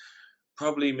 and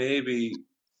I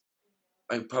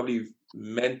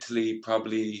mentally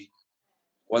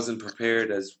wasn't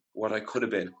prepared as what I could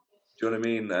have been. Do you know what I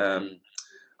mean?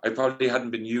 I probably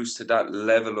hadn't been used to that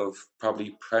level of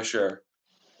probably pressure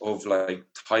of like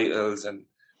titles, and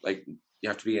like you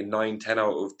have to be a 9-10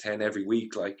 out of 10 every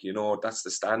week, like, that's the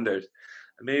standard.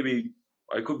 And maybe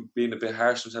I could be being a bit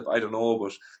harsh on myself, I don't know,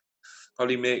 but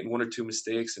probably making 1 or 2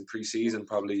 mistakes in pre-season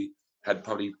probably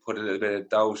put a little bit of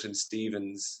doubt in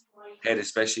Stephen's head,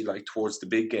 especially like towards the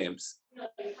big games.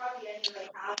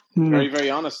 Very,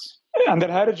 very honest. And then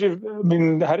how did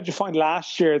you find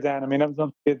last year then? I mean, it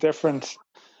was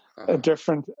a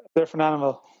different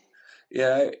animal.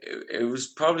 Yeah, it was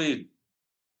probably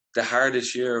the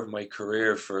hardest year of my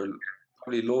career for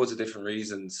probably loads of different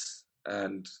reasons.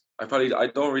 And I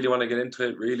don't really want to get into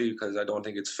it really, because I don't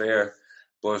think it's fair,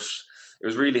 but it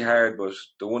was really hard. But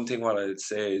the one thing what I'd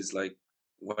say is, like,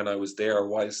 when I was there,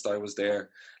 whilst I was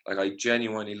there, like, I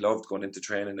genuinely loved going into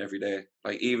training every day.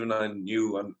 Like, even I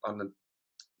knew on a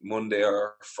Monday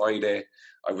or Friday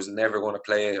I was never going to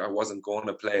play, I wasn't going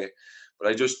to play, but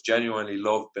I just genuinely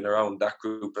loved being around that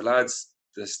group of lads,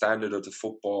 the standard of the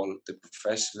football, the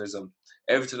professionalism,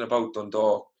 everything about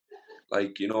Dundalk.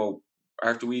 Like,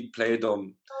 after we'd played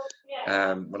them,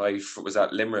 when I was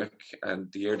at Limerick,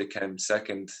 and the year they came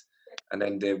second and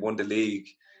then they won the league,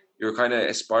 you're kind of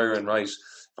aspiring, right,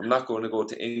 I'm not going to go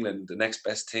to England, the next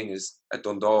best thing is at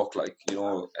Dundalk, like,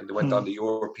 and they went on the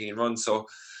European run. So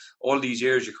all these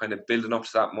years you're kind of building up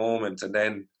to that moment, and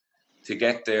then to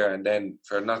get there, and then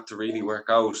for it not to really work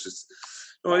out, it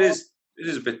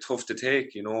is a bit tough to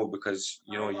take, because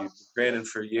you've been training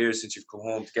for years since you've come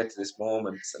home to get to this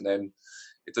moment, and then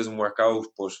it doesn't work out.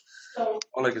 But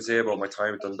all I can say about my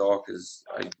time at Dundalk is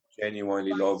I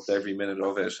genuinely loved every minute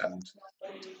of it, and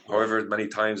however many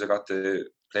times I got to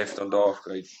play for Dundalk,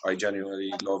 I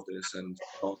genuinely loved this, and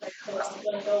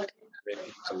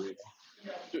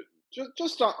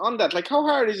Just on that, like, how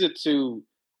hard is it to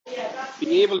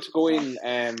be able to go in?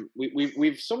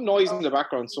 We've some noise in the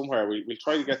background somewhere. We'll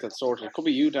try to get that sorted. It could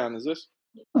be you, Dan. Is it?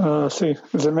 See,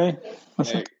 is it me?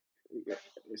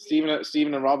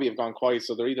 Stephen and Robbie have gone quiet,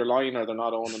 so they're either lying or they're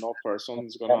not owning up, or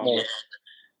something's going on.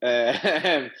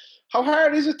 How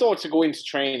hard is it though to go into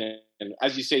training? And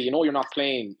as you say, you're not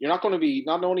playing. You're not going to be.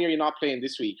 Not only are you not playing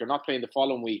this week, you're not playing the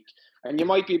following week, and you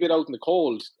might be a bit out in the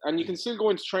cold, and you can still go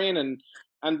into training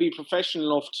and be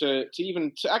professional enough to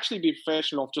actually be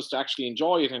professional enough just to actually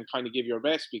enjoy it and kind of give your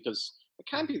best, because it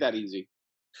can't be that easy.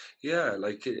 Yeah,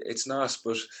 like, it's not.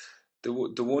 But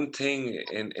the one thing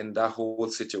in that whole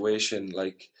situation,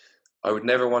 like, I would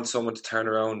never want someone to turn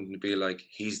around and be like,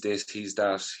 he's this, he's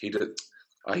that, he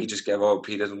just gave up,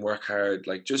 he didn't work hard.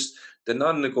 Like, just the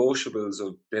non-negotiables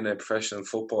of being a professional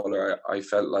footballer, I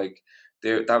felt like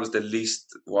that was the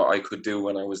least what I could do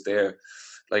when I was there.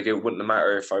 Like, it wouldn't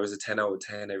matter if I was a 10 out of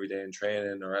 10 every day in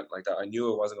training or anything like that. I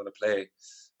knew I wasn't going to play.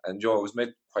 And, it was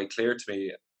made quite clear to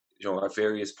me, at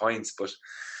various points. But,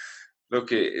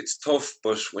 look, it's tough.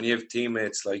 But when you have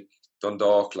teammates like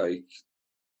Dundalk, like,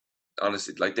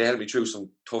 honestly, like, they helped me through some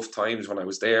tough times when I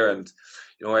was there. And,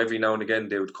 every now and again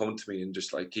they would come to me and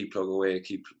just like, keep plug away,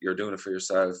 you're doing it for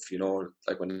yourself.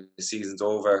 Like when the season's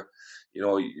over,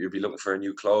 you'll be looking for a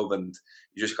new club, and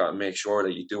you just got to make sure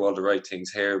that you do all the right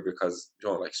things here, because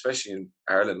like especially in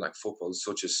Ireland, like football is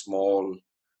such a small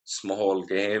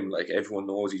game. Like everyone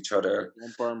knows each other.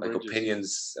 Like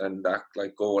opinions and that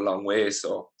like go a long way.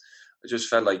 So I just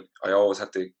felt like I always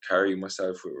had to carry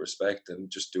myself with respect and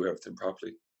just do everything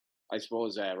properly. I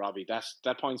suppose, Robbie, that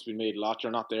point's been made a lot.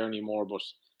 You're not there anymore, but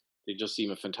they just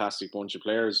seem a fantastic bunch of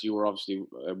players. You were obviously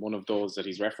one of those that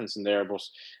he's referencing there, but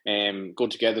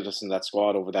good togetherness in that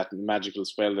squad over that magical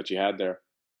spell that you had there.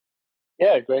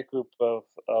 Yeah, a great group of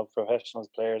professionals,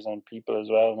 players and people as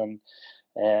well. And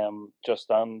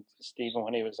just on Stephen,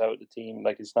 when he was out of the team,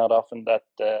 like it's not often that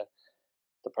the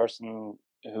person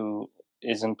who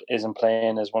isn't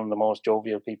playing is one of the most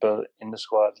jovial people in the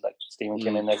squad. Like Stephen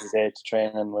came in every day to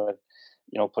train and would,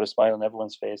 put a smile on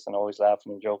everyone's face and always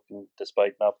laughing and joking,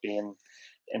 despite not being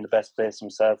in the best place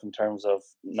himself in terms of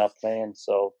not playing.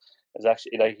 So it was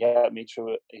actually like he had me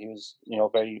through it. He was,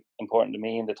 very important to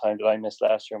me in the time that I missed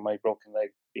last year. My broken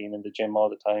leg, being in the gym all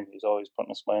the time, he was always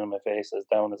putting a smile on my face, as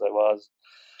down as I was.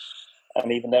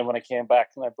 And even then, when I came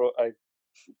back and I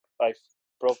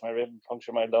broke my rib and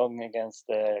punctured my lung against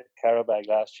Karabag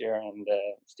last year, and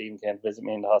Stephen came to visit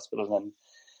me in the hospital, and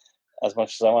as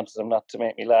much as I wanted him not to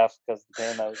make me laugh because of the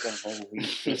pain I was in,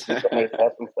 he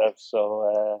helped himself.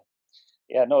 So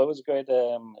it was a great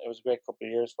couple of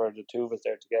years for the two of us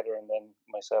there together, and then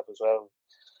myself as well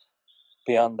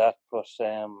beyond that. But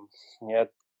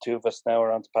two of us now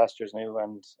are on to pastures new,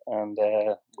 and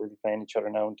we'll be playing each other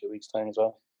now in 2 weeks' time as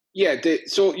well. Yeah,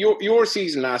 so your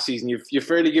season last season, you've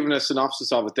fairly given a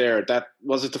synopsis of it there. That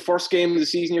was it the first game of the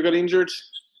season you got injured?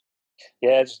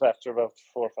 Yeah, just after about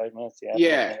 4 or 5 minutes.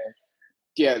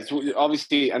 Yeah, so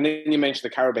obviously, and then you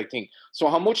mentioned the Karabakh thing. So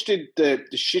how much did the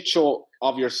shit show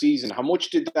of your season, how much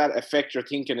did that affect your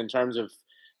thinking in terms of,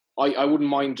 I wouldn't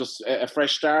mind just a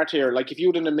fresh start here. Like if you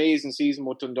had an amazing season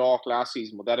with Dundalk last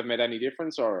season, would that have made any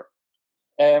difference? Or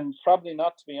probably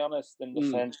not, to be honest, in the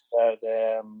sense that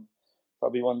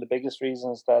probably one of the biggest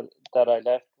reasons that I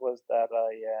left was that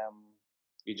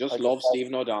you just love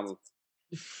Stephen O'Donnell.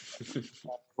 I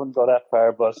wouldn't go that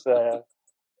far, but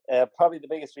probably the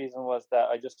biggest reason was that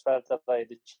I just felt that I had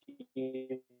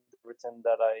achieved everything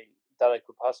that I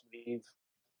could possibly achieve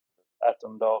at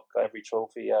Dundalk. Every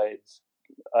trophy I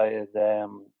had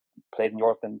played in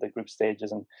Europe in the group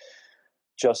stages, and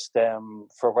just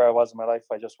for where I was in my life,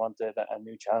 I just wanted a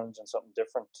new challenge and something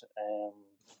different.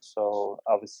 So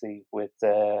obviously, with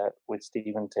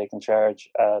Stephen taking charge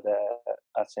at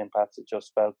St. Pat's, it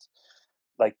just felt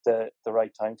like the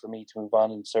right time for me to move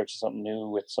on and search for something new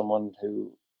with someone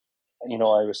who,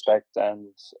 I respect,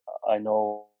 and I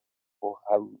know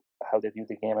how they view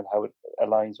the game and how it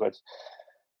aligns with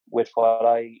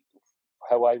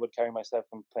how I would carry myself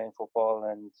in playing football,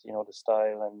 and the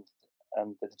style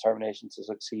and the determination to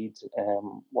succeed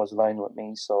was aligned with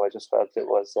me. So I just felt it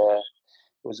was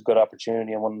a good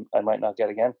opportunity, and one I might not get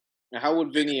again. Now, how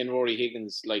would Vinny and Rory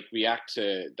Higgins react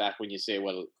to that when you say,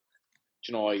 well,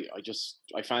 I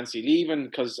fancy leaving?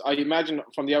 Because I imagine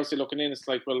from the outside looking in, it's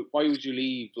like, well, why would you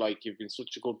leave? Like, you've been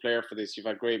such a good player for this. You've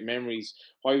had great memories.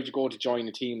 Why would you go to join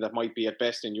a team that might be at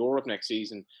best in Europe next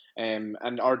season?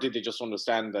 Or did they just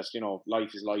understand that,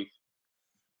 life is life?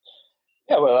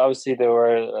 Yeah, well, obviously they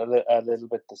were a little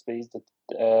bit displeased at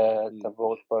the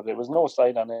vote, but it was no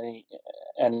slight on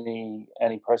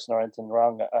any person or anything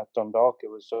wrong at Dundalk.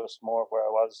 It was just more where I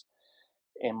was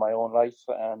in my own life,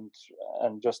 and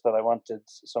just that I wanted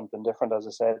something different. As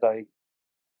I said, I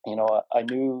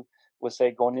knew, if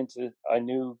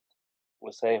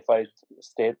I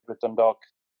stayed with Dundalk,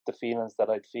 the feelings that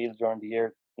I'd feel during the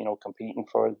year, competing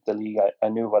for the league, I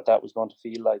knew what that was going to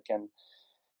feel like, and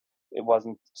it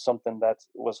wasn't something that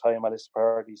was high on my list of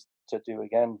priorities to do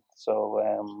again. So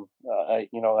I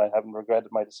haven't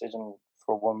regretted my decision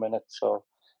for 1 minute. So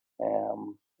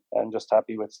I'm just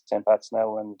happy with St. Pat's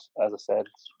now, and as I said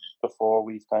before,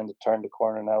 we've kind of turned the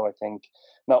corner now. I think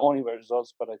not only with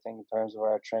results, but I think in terms of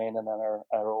our training and our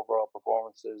overall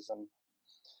performances, and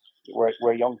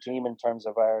we're a young team in terms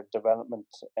of our development,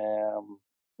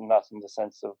 not in the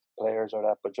sense of players or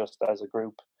that, but just as a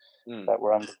group, that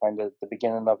we're on the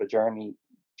beginning of a journey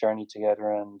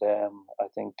together. And I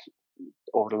think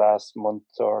over the last month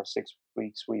or 6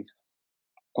 weeks, we've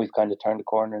kind of turned the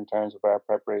corner in terms of our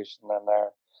preparation and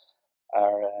our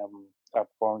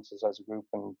performances as a group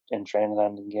in training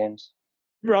and in games.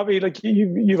 Robbie, like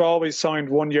you've always signed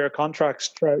 1-year contracts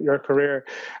throughout your career.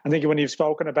 I think when you've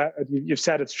spoken about it, you've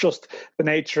said it's just the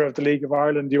nature of the League of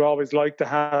Ireland. You always like to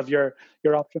have your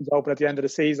options open at the end of the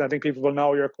season. I think people will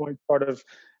know you're quite sort of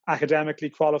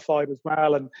academically qualified as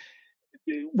well. And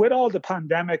with all the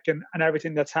pandemic and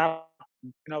everything that's happened,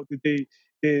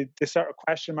 the sort of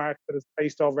question mark that is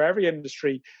placed over every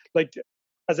industry, like,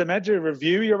 has it made you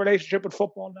review your relationship with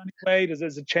football in any way? Does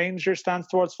it change your stance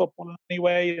towards football in any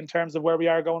way in terms of where we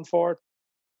are going forward?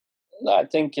 No, I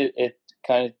think it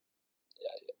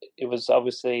was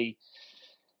obviously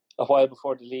a while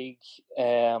before the league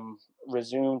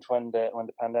resumed when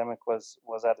the pandemic was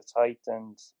at its height,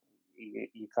 and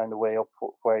you kind of weigh up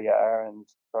where you are. And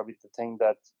probably the thing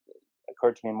that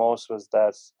occurred to me most was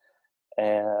that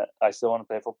I still want to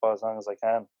play football as long as I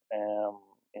can.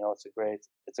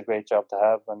 It's a great job to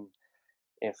have, and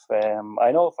if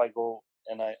I know if I go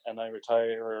and I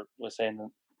retire, or let's say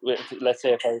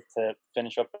if I were to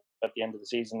finish up at the end of the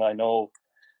season, I know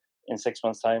in 6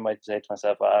 months' time I'd say to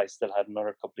myself, I still had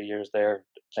another couple of years there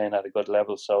playing at a good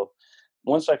level. So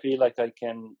once I feel like I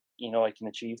can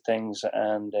achieve things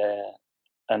and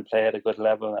play at a good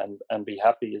level and be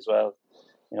happy as well,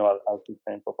 I'll keep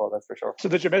playing football, that's for sure. So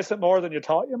did you miss it more than you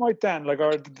thought you might then? Like,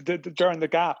 or during the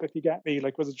gap, if you get me?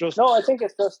 Like, was it just... No, I think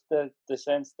it's just the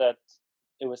sense that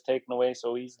it was taken away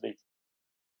so easily,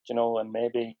 and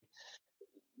maybe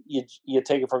you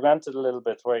take it for granted a little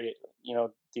bit, where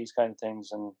these kind of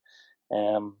things, and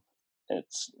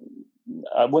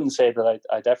I wouldn't say that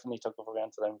I definitely took it for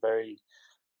granted. I'm very,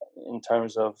 in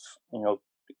terms of,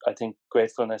 I think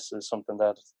gratefulness is something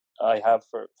that I have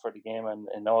for the game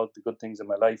and all the good things in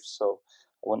my life. So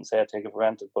I wouldn't say I take it for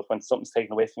granted, but when something's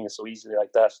taken away from you so easily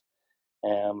like that,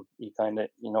 you kind of,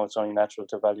 it's only natural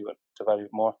to value it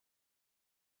more.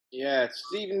 Yeah,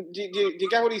 Stephen, do you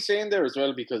get what he's saying there as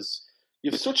well? Because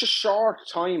you have such a short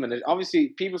time, and obviously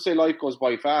people say life goes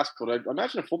by fast, but I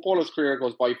imagine a footballer's career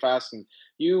goes by fast, and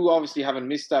you obviously haven't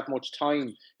missed that much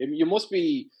time. You must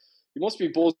be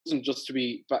buzzing just to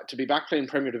be back playing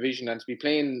Premier Division, and to be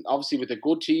playing obviously with a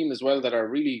good team as well that are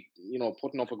really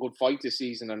putting up a good fight this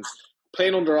season, and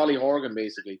playing under Ollie Horgan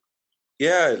basically.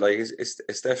 Yeah, like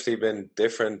it's definitely been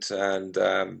different, and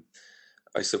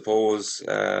I suppose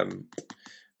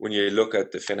when you look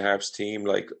at the Finn Harps team,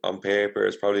 like on paper,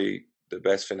 it's probably the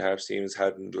best Finn Harps team has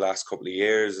had in the last couple of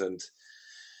years. And,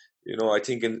 I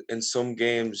think in some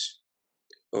games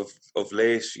of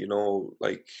late,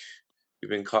 like we've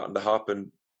been caught in the hop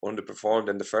and underperformed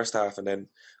in the first half, and then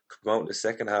come out in the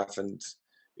second half and,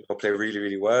 play really,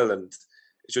 really well. And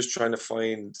it's just trying to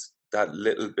find that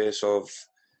little bit of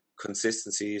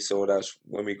consistency so that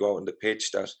when we go out on the pitch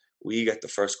that we get the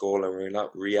first goal and we're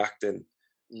not reacting.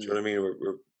 Do you know what I mean?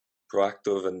 We're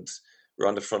proactive and we're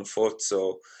on the front foot.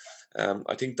 So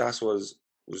I think that's what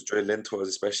was drilled into us,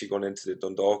 especially going into the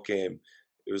Dundalk game.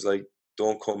 It was like,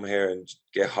 don't come here and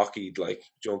get hockeyed. Like,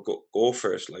 go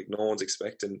for it. Like, no one's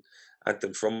expecting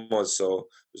anything from us, so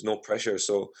there's no pressure.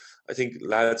 So I think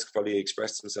lads probably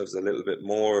expressed themselves a little bit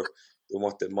more than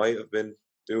what they might have been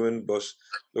doing. But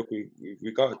look,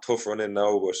 we got a tough run in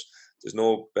now, but there's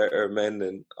no better men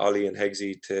than Ollie and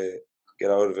Hegsy to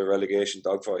get out of a relegation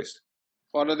dogfight.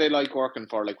 What are they like working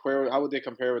for? Like, how would they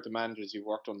compare with the managers you've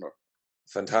worked under?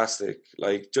 Fantastic.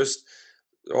 Like, just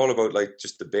all about like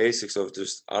just the basics of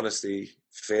just honesty,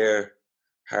 fair,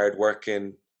 hard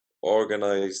working,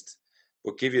 organised,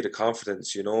 but give you the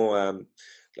confidence.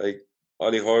 Like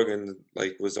Ollie Horgan,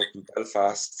 like was up in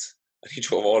Belfast and he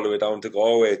drove all the way down to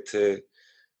Galway to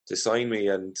sign me,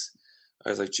 and I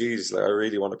was like, geez, like I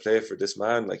really want to play for this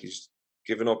man. Like, he's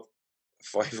given up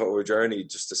a 5-hour journey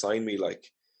just to sign me.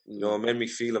 Like, it made me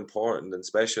feel important and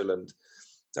special, and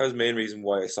that was the main reason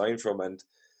why I signed for him. And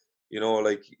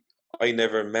like I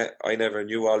never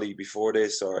knew Ollie before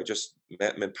this, or I just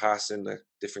met him in passing at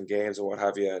different games or what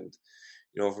have you. And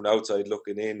from the outside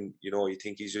looking in, you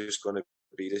think he's just going to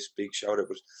be this big shouter,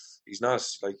 but he's not.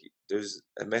 Like, there's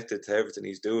a method to everything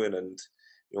he's doing, and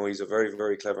he's a very,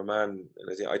 very clever man,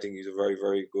 and I think he's a very,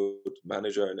 very good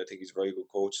manager, and I think he's a very good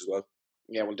coach as well.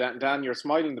 Yeah, well, Dan, you're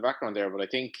smiling in the background there, but I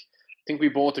think we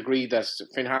both agree that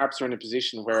Finn Harps are in a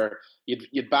position where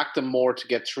you'd back them more to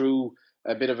get through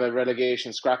a bit of a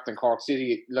relegation scrap than Cork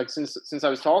City. Like, since I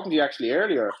was talking to you actually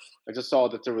earlier, I just saw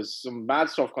that there was some mad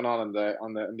stuff going on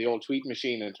in the old tweet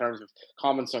machine in terms of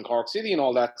comments on Cork City and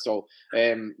all that. So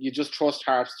you just trust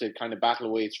Harps to kind of battle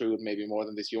away through it maybe more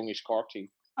than this youngish Cork team.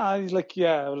 Well,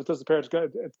 it does appear to go.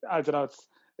 I don't know.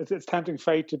 It's tempting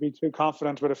fate to be too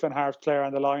confident with a Finn Harps player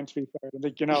on the line. To be fair, I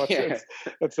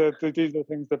think these are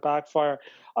things that backfire.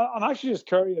 I'm actually just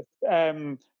curious.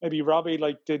 Maybe Robbie,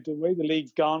 like the way the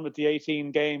league's gone with the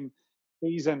 18 game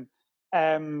season.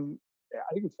 I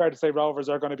think it's fair to say Rovers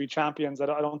are going to be champions. I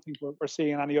don't think we're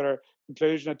seeing any other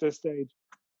conclusion at this stage.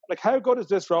 Like, how good is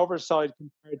this Rovers side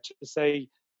compared to, say,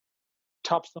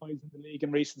 top sides in the league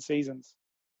in recent seasons?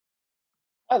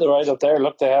 They're right up there.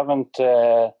 Look, they haven't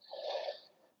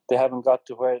got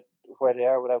to where they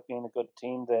are without being a good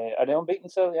team. Are they unbeaten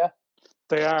still? Yeah,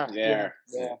 they are. Yeah.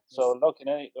 So look, in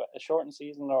a shortened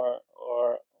season or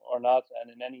not,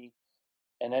 and in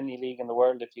any league in the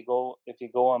world, if you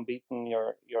go unbeaten,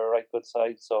 you're a right good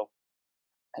side. So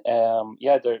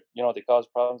they cause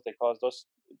problems. They caused us.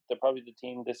 They're probably the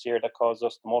team this year that caused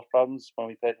us the most problems. When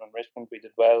we played them in Richmond, we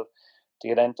did well to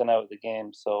get Enton out of the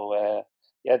game. So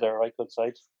they're a right good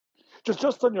side.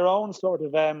 Just on your own sort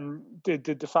of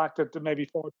the fact that maybe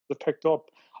Forest have picked up.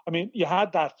 I mean, you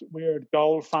had that weird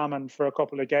goal famine for a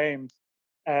couple of games.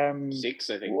 6,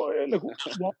 I think. Look,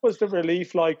 what was the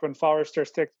relief like when Forrester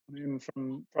sticks in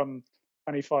from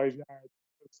 25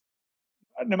 yards?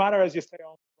 No matter as you say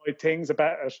all the right things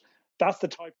about it, that's the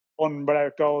type of one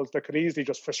without goals that could easily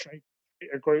just frustrate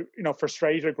a group and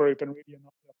really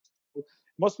annoy them. So it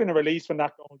must have been a release when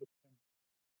that goal.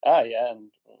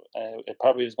 And it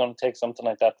probably was going to take something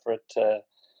like that for it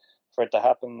to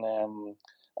happen.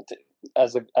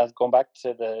 As going back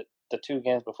to the 2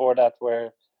 games before that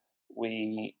where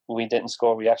we didn't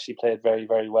score, we actually played very,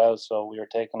 very well. So we were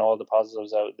taking all the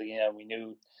positives out of the game. We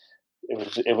knew it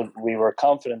was. We were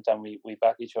confident, and we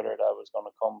backed each other that it was going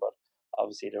to come. But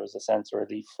obviously, there was a sense of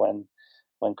relief when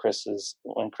Chris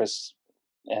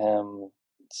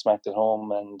smacked it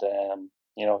home, and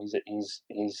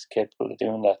he's capable of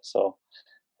doing that. So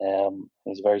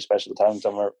he's a very special talent,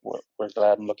 and we're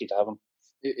glad and lucky to have him.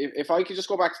 If I could just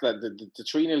go back to that, the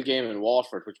 3-0 game in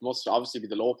Waterford, which must obviously be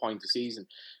the low point of the season,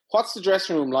 what's the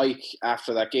dressing room like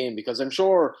after that game? Because I'm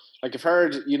sure, like I've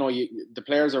heard, the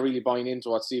players are really buying into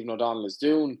what Stephen O'Donnell is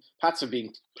doing. Pats have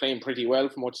been playing pretty well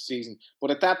for much of the season. But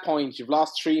at that point, you've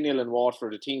lost 3-0 in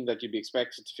Waterford, a team that you'd be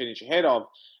expected to finish ahead of.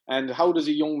 And how does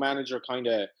a young manager kind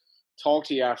of talk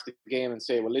to you after the game and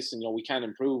say, well, listen, we can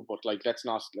improve, but like let's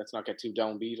not get too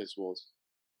downbeat, I suppose.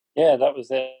 Yeah, that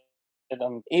was it.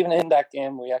 And even in that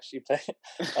game, we actually played.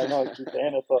 I know I keep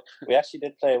saying it, but we actually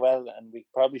did play well, and we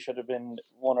probably should have been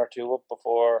 1 or 2 up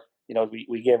before.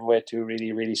 We gave away 2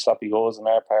 really, really sloppy goals on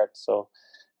our part. So,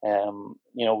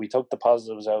 we took the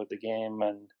positives out of the game,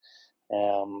 and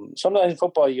sometimes in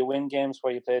football you win games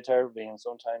where you play terribly, and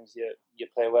sometimes you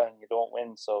play well and you don't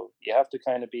win. So you have to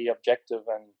kind of be objective,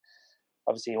 and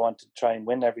obviously you want to try and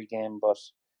win every game, but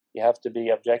you have to be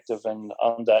objective, and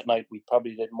on that night we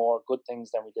probably did more good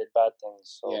things than we did bad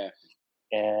things. So,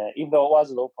 even though it was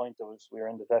a low point, we were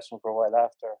in the dressing room for a while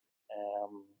after,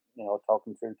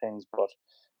 talking through things, but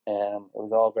it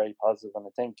was all very positive. And I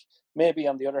think maybe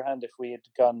on the other hand, if we had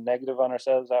gone negative on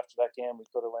ourselves after that game, we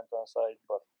could have went on side.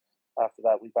 But after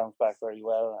that, we bounced back very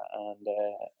well,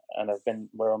 and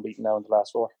we're unbeaten now in the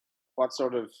last 4. What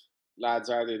sort of lads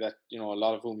are they that a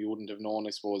lot of whom you wouldn't have known? I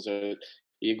suppose are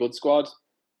you a good squad?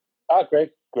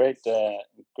 Great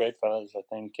fellas. I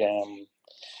think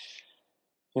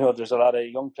there's a lot of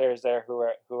young players there who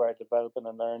are developing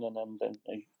and learning, and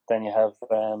then you have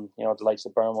the likes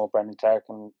of Burmo, Brendan Clark,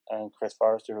 and Chris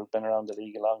Forrester, who've been around the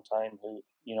league a long time, who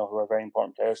are very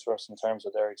important players for us in terms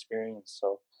of their experience.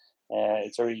 So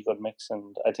it's a really good mix,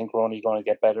 and I think we're only going to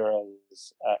get better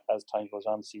as time goes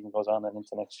on, the season goes on, and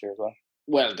into next year as well.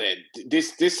 Well,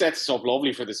 this sets us up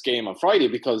lovely for this game on Friday,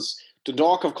 because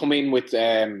Dundalk have come in with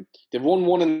they've won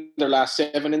 1 in their last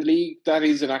 7 in the league. That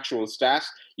is an actual stat.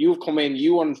 You've come in.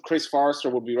 You and Chris Forrester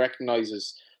would be recognised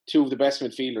as 2 of the best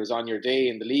midfielders on your day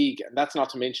in the league, and that's not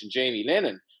to mention Jamie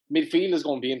Lennon. Midfield is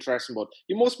going to be interesting, but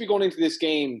you must be going into this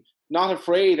game not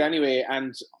afraid anyway,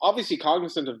 and obviously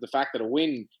cognizant of the fact that a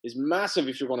win is massive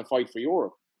if you're going to fight for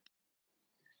Europe.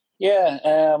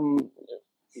 Yeah,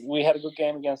 we had a good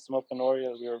game against them up in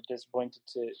Oriel. We were disappointed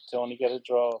to only get a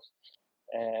draw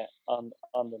on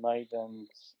the night, and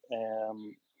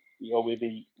we'll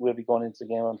be going into the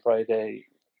game on Friday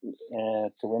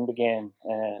to win the game.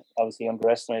 Obviously,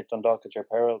 underestimate Dundalk at your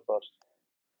peril, but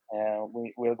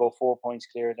we'll go 4 points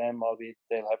clear of them, albeit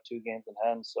they'll have 2 games in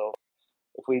hand. So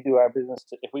if we do our business,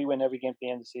 if we win every game at the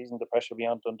end of the season, the pressure will be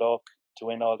on Dundalk to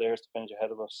win all theirs to finish ahead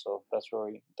of us. So that's where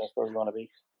we want to be.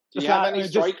 Do you have any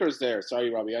strikers there? Sorry,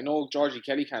 Robbie. I know Georgie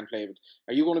Kelly can't play, but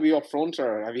are you going to be up front,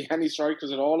 or have you any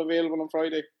strikers at all available on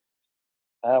Friday?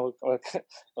 We'll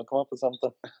come up with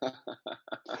something.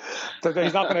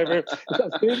 He's not going to.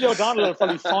 Stephen O'Donnell will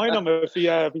probably fine him if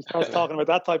he starts talking about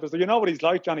that type of stuff. You know what he's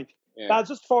like, Johnny. Yeah.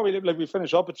 Just before we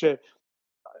finish up with you,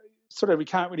 sort of we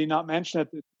can't really not mention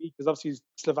it this week, because obviously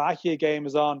Slovakia game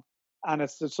is on, and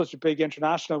it's such a big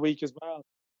international week as well.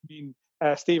 I mean,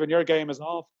 Stephen, your game is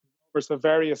off versus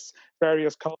various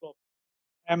co-op.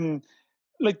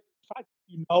 Like the fact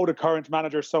you know the current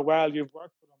manager so well, you've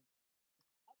worked with him,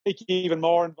 make you even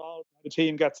more involved when the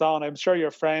team gets on. I'm sure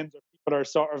your friends or people are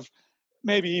sort of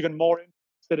maybe even more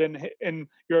interested in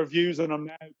your views on him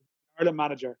now, Ireland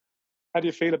manager. How do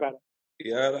you feel about it?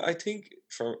 Yeah, I think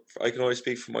I can only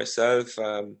speak for myself,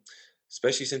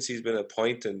 especially since he's been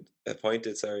appointed. I'm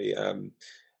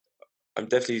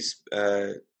definitely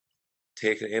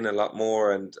taking it in a lot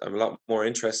more, and I'm a lot more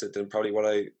interested than probably what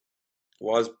I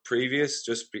was previous,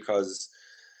 just because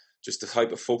just the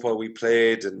type of football we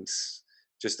played, and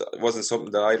just it wasn't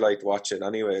something that I liked watching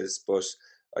anyways. But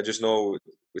I just know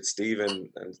with Stephen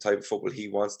and the type of football he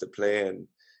wants to play, and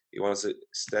he wants to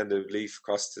extend a belief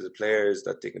across to the players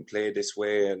that they can play this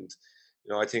way. And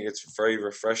I think it's very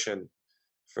refreshing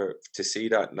to see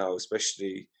that now,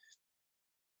 especially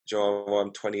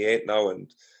I'm 28 now,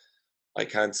 and I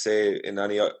can't say in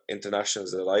any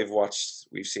internationals that I've watched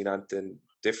we've seen anything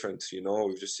different.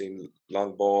 We've just seen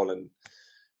long ball and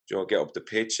get up the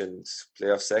pitch and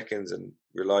play off seconds and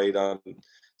relied on,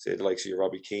 say, the likes of your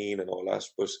Robbie Keane and all that.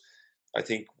 But I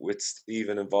think with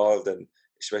Stephen involved, and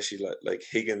especially like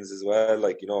Higgins as well,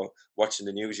 watching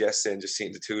the news yesterday and just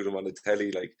seeing the two of them on the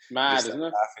telly, mad, isn't it?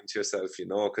 Laughing to yourself,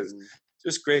 because it's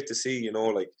just great to see,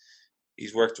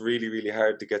 he's worked really, really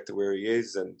hard to get to where he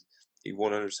is, and he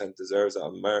 100% deserves it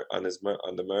on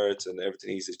the merits and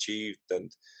everything he's achieved.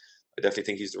 And I definitely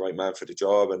think he's the right man for the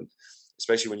job. And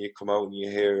especially when you come out and you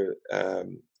hear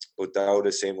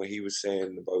O'Dowda saying what he was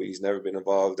saying about he's never been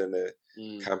involved in a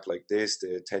camp like this,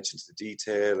 the attention to the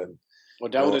detail. And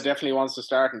O'Dowda definitely wants to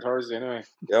start on Thursday anyway.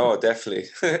 Yeah, definitely.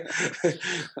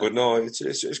 But no,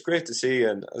 it's great to see,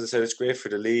 and as I said, it's great for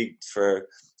the league, for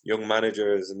young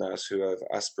managers and that who have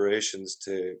aspirations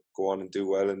to go on and do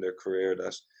well in their career,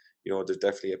 that there's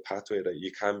definitely a pathway that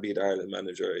you can be the Ireland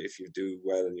manager if you do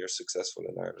well and you're successful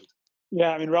in Ireland.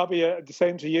 Yeah, I mean, Robbie, the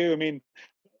same to you. I mean,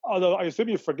 although I assume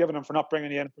you've forgiven him for not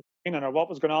bringing you in for training, or what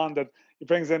was going on that he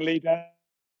brings in Lee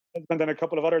Desmond and a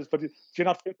couple of others, but did you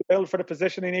not fit the bill for the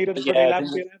position he needed for the 11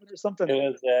 or something?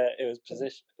 It was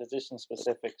position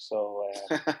specific, so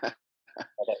that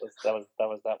was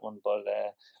that one. But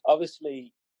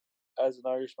obviously, as an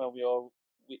Irishman,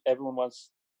 everyone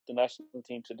wants the national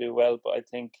team to do well, but I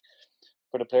think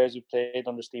for the players who played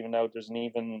under Stephen now, there's an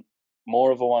even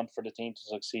more of a want for the team to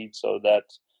succeed, so that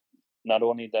not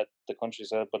only that the country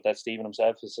said, but that Stephen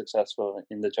himself is successful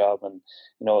in the job. And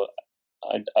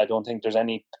I don't think there's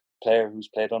any player who's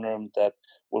played under him that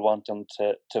will want him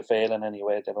to fail in any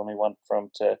way. They'd only want for him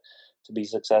to be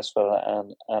successful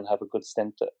and have a good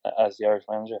stint as the Irish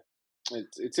manager.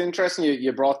 It's interesting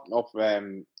you brought up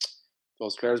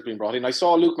those players being brought in. I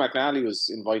saw Luke McNally was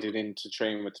invited in to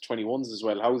train with the 21s as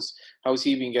well. How's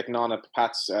he been getting on at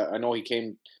Pats? I know he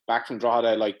came back from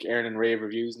Drogheda, earning rave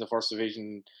reviews in the first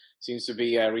division. Seems to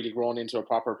be really grown into a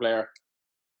proper player.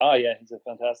 Oh yeah, he's a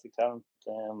fantastic talent.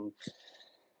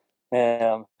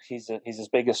 He's as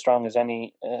big, as strong as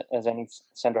any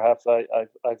centre half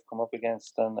I've come up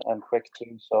against, and quick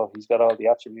too. So he's got all the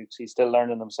attributes. He's still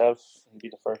learning himself. He'll be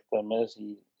the first to admit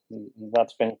he's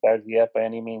not finished out yet by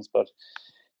any means, but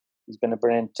he's been a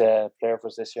brilliant player for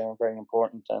us this year and very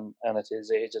important. And at his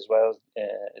age as well,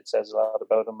 it says a lot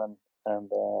about him.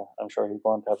 And I'm sure he's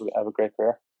going to have a great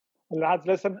career. Lads,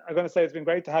 listen, I'm going to say it's been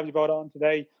great to have you both on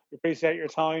today. We appreciate your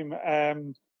time,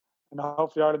 and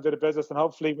hopefully Ireland did a business, and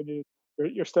hopefully when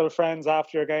you're still friends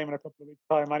after your game in a couple of weeks'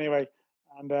 time anyway.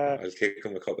 And I'll kick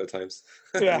him a couple of times.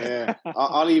 Yeah.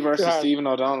 Ollie versus Stephen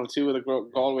O'Donnell, two of the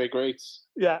Galway greats.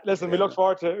 Yeah, listen, we look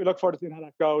forward to seeing how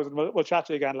that goes, and we'll chat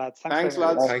to you again, lads. Thanks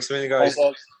lads. Thanks a million, guys.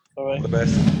 All the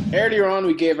best. Earlier on,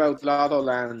 we gave out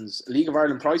Lottoland's League of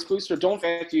Ireland Price Booster. Don't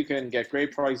forget you can get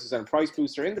great prizes and Price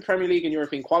Booster in the Premier League and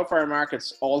European qualifier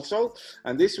markets also.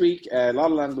 And this week,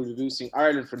 Lottoland will be boosting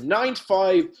Ireland from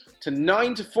 9-5 to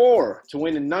 9-4 to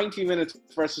win in 90 minutes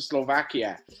versus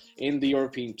Slovakia in the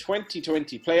European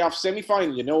 2020 playoff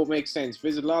semi-final. You know it makes sense.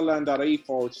 Visit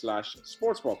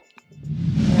lottoland.ie/sportsbook.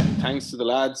 Thanks to the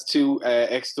lads, two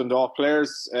ex-Dundalk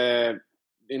players.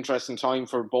 Interesting time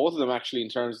for both of them actually in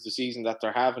terms of the season that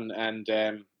they're having. And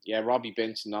Robbie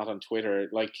Benson not on Twitter.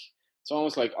 It's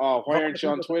almost like, why aren't you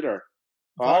on Twitter?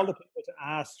 All the people to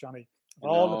ask, Johnny.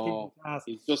 All the people to ask.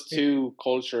 He's just too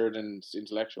cultured and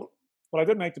intellectual. Well, I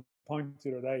did make the point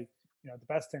the other day. The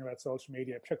best thing about social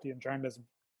media, particularly in journalism,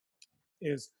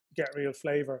 is get real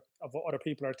flavour of what other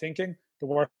people are thinking. The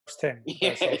worst thing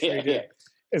about social media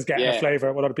is getting a flavour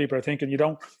of what other people are thinking. You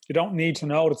don't need to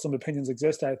know that some opinions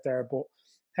exist out there, but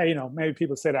hey, maybe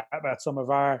people say that about some of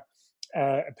our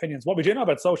opinions. What we do know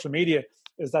about social media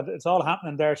is that it's all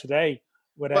happening there today.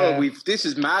 Well, this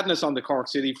is madness on the Cork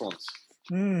City front.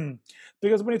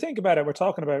 Because when you think about it, we're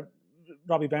talking about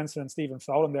Robbie Benson and Stephen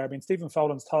Fowland there. I mean, Stephen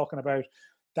Fowland's talking about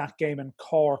that game in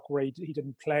Cork where he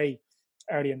didn't play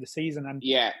early in the season. And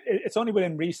it's only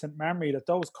within recent memory that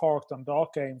those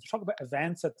Cork-Dundalk games, we're talking about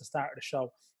events at the start of the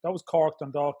show, those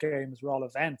Cork-Dundalk games were all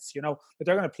events, you know, but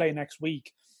they're going to play next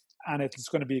week and it's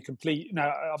going to be a complete,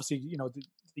 now obviously, you know, the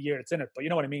year it's in it, but you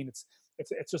know what I mean?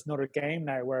 It's just another game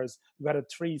now, whereas we had a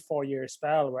 3-4 year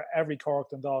spell where every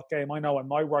Cork-Dundalk game, I know in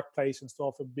my workplace and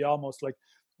stuff, it would be almost like,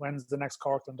 when's the next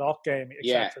Cork-Dundalk game,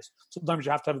 etc. Sometimes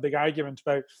you have to have a big argument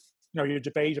about, you know, your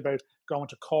debate about going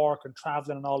to Cork and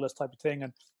travelling and all this type of thing.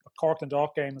 And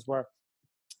Cork-Dundalk games were,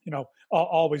 you know,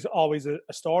 always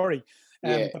a story.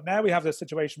 But now we have this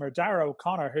situation where Dara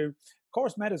O'Connor, who, of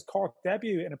course, made his Cork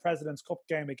debut in a President's Cup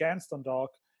game against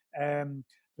Dundalk,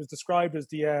 was described as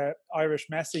the Irish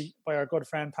Messi by our good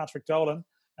friend Patrick Dolan.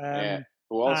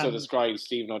 Who also described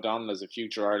Stephen O'Donnell as a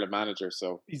future Ireland manager.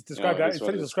 So he's described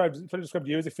fully described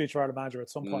you as a future Ireland manager at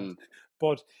some point.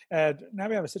 But now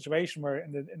we have a situation where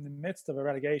in the midst of a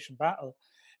relegation battle,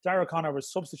 Dara O'Connor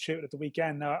was substituted at the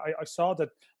weekend. Now I saw that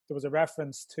there was a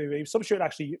reference to, he was substituted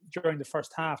actually during the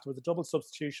first half. There was a double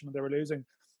substitution when they were losing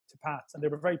to Pats, and they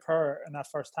were very poor in that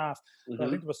first half. But I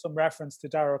think there was some reference to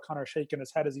Dara O'Connor shaking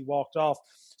his head as he walked off.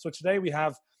 So today we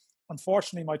have,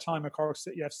 unfortunately, my time at Cork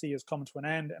City FC has come to an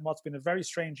end, and what's been a very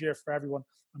strange year for everyone.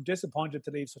 I'm disappointed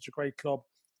to leave such a great club,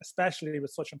 especially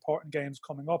with such important games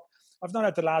coming up. I've known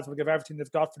that the lads will give everything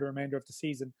they've got for the remainder of the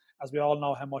season, as we all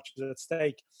know how much is at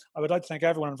stake. I would like to thank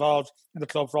everyone involved in the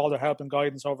club for all their help and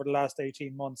guidance over the last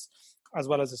 18 months, as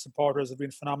well as the supporters have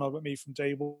been phenomenal with me from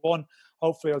day one.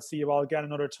 Hopefully I'll see you all again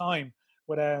another time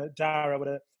with Dara,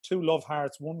 with 2 love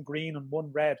hearts, 1 green and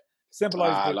 1 red.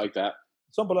 I like that.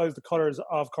 Symbolize the colours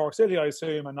of Cork City, I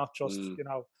assume, and not just, you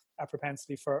know, a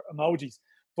propensity for emojis.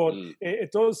 But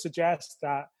it does suggest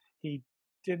that he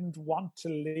didn't want to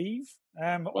leave,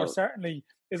 or certainly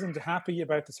isn't happy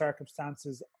about the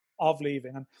circumstances of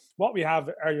leaving. And what we have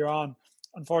earlier on,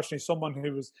 unfortunately, someone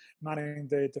who was managing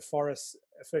the Forest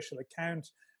official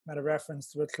account made a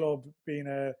reference to a club being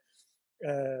a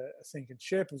sinking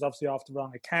ship. It was obviously off the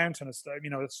wrong account, and it's, you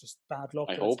know, it's just bad luck.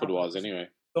 I hope it was anyway.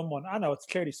 Someone, I know it's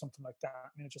clearly something like that. I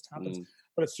mean, it just happens,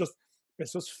 but it's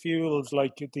just fuels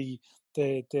like the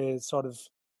sort of,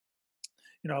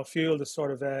 you know, fuel the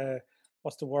sort of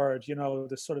what's the word? You know,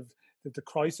 the sort of the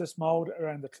crisis mode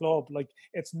around the club. Like,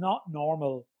 it's not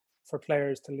normal for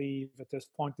players to leave at this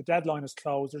point. The deadline is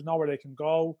closed. There's nowhere they can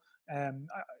go,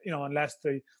 you know, unless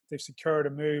they've secured a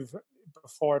move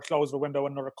before it closes the window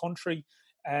in another country,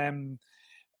 and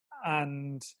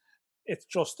it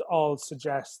just all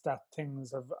suggests that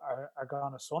things are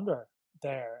gone asunder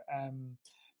there.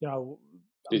 You know,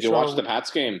 did you watch the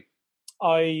Pats game?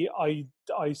 I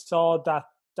saw that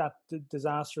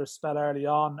disastrous spell early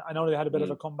on. I know they had a bit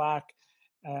of a comeback.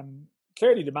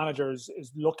 Clearly, the manager is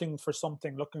looking for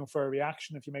something, looking for a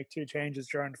reaction if you make 2 changes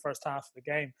during the first half of the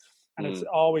game, and it's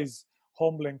always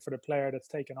humbling for the player that's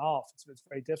taken off. It's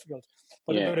very difficult.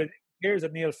 But it appears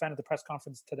that Neil Fenn at the press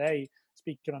conference today,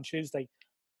 speaking on Tuesday,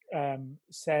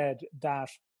 said that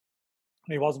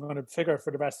he wasn't going to figure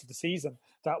for the rest of the season.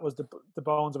 That was the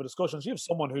bones of a discussion. So you have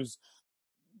someone who's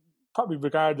probably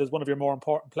regarded as one of your more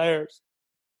important players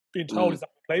being told he's not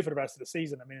going to play for the rest of the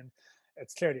season. I mean,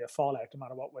 it's clearly a fallout no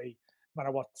matter what way, no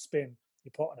matter what spin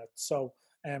you put on it. So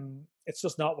it's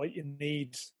just not what you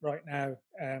need right now.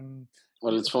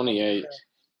 Well, it's funny,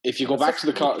 if you go back to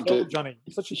the club, Johnny,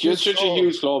 such a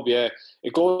huge club,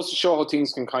 it goes to show how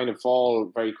things can kind of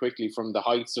fall very quickly from the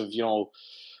heights of, you know,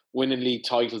 winning league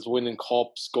titles, winning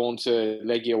cups, going to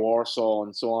Legia Warsaw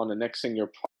and so on. The next thing,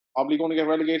 you're probably going to get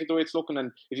relegated the way it's looking.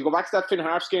 And if you go back to that Finn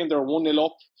Harps game, they were 1-0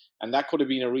 up, and that could have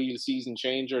been a real season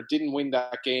changer. Didn't win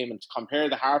that game, and to compare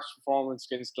the Harps performance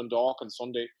against Dundalk on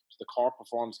Sunday to the Cork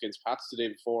performance against Pats the day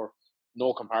before,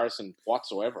 no comparison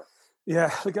whatsoever.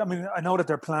 Yeah, like, I mean, I know that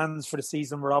their plans for the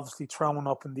season were obviously thrown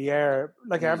up in the air,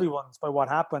 like everyone's, by what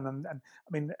happened. And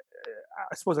I mean,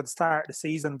 I suppose at the start of the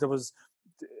season, there was,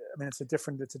 I mean,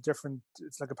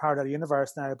 it's like a parallel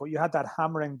universe now, but you had that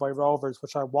hammering by Rovers,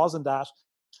 which I wasn't at.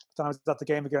 Then I was at the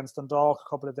game against Dundalk a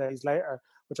couple of days later,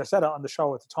 which I said it on the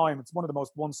show at the time. It's one of the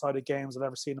most one-sided games I've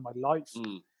ever seen in my life.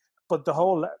 But the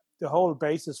whole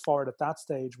basis for it at that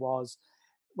stage was,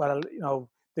 well, you know,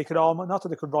 they could not that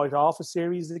they could write off a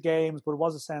series of games, but it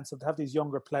was a sense of to have these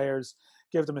younger players,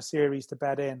 give them a series to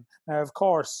bet in. Now, of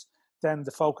course, then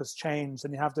the focus changed,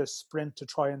 and you have this sprint to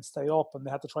try and stay up, and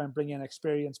they had to try and bring in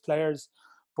experienced players.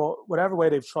 But whatever way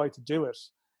they've tried to do it,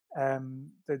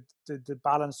 the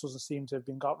balance doesn't seem to have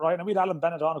been got right. And we had Alan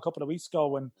Bennett on a couple of weeks ago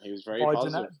when he was very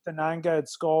positive. Denanga had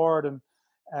scored, and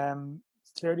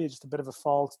It's clearly just a bit of a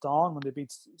false dawn when they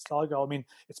beat Sligo. I mean,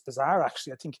 it's bizarre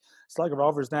actually. I think Sligo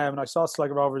Rovers now, and I saw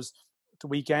Sligo Rovers the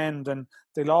weekend, and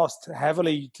they lost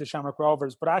heavily to Shamrock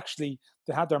Rovers, but actually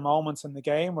they had their moments in the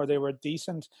game where they were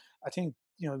decent. I think,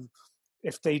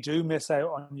 if they do miss out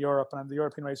on Europe and the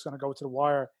European race is going to go to the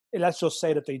wire, let's just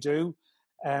say that they do,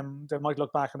 they might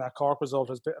look back on that Cork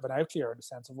result as a bit of an outlier in the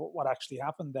sense of what actually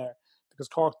happened there, because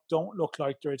Cork don't look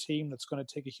like they're a team that's going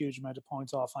to take a huge amount of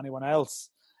points off anyone else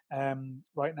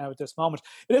right now at this moment.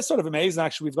 It is sort of amazing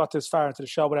actually we've got this far into the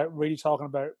show without really talking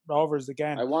about Rovers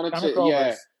again. I wanted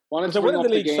to they're winning the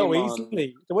league so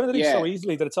easily. They're winning the league so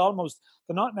easily that it's almost,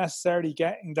 they're not necessarily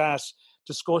getting that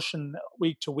discussion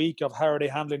week to week of how are they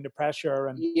handling the pressure,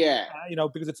 and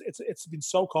because it's been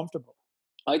so comfortable.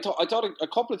 I thought a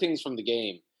couple of things from the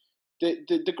game.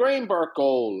 The Graham Burke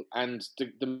goal and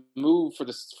the move for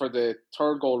the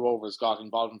third goal Rovers got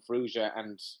involving Ferrugia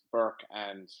and Burke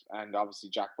and obviously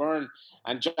Jack Byrne,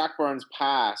 and Jack Byrne's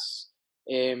pass.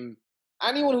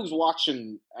 Anyone who's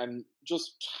watching and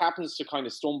just happens to kind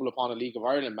of stumble upon a League of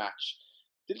Ireland match,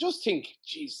 they'll just think,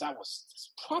 geez, that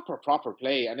was proper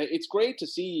play. And it's great to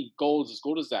see goals as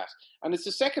good as that. And it's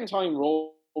the second time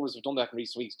Rovers have done that in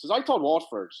recent weeks. Because I thought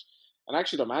Waterford, and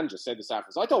actually the man just said this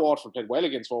afterwards, I thought Waterford played well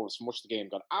against Rovers for much of the game,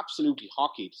 got absolutely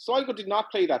hockeyed. Sligo did not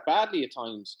play that badly at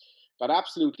times, got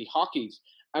absolutely hockeyed.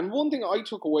 And one thing I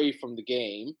took away from the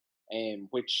game,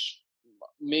 which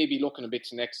maybe looking a bit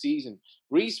to next season,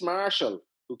 Reece Marshall,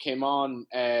 who came on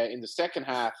in the second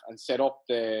half and set up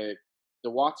the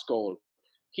Watts goal,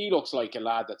 he looks like a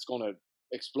lad that's going to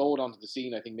explode onto the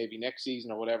scene, I think maybe next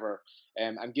season or whatever,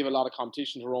 and give a lot of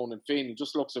competition to Ronan Finn. He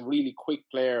just looks a really quick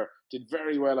player, did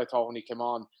very well, I thought, when he came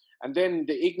on. And then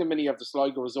the ignominy of the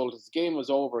Sligo result, as the game was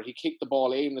over, he kicked the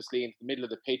ball aimlessly into the middle of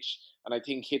the pitch and I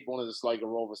think hit one of the Sligo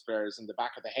Rovers players in the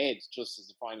back of the head just as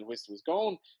the final whistle was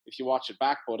going, if you watch it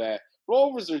back. But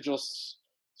Rovers are just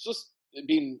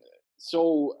been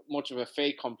so much of a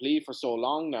fait accompli for so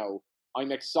long now.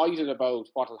 I'm excited about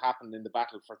what will happen in the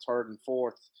battle for third and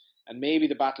fourth, and maybe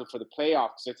the battle for the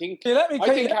playoffs. I think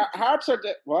Harps are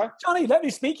what? Johnny, let me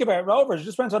speak about Rovers.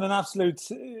 Just went on an absolute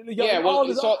all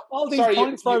these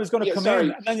points I was going to come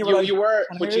in, and then you were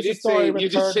but you did say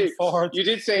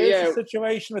the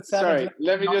situation with seven. Sorry,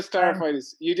 let me just clarify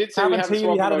this. You did say we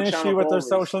had an issue with their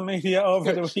social media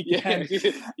over the weekend.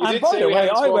 And by the way,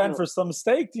 I went for some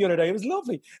steak the other day. It was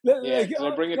lovely. Did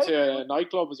I bring it to a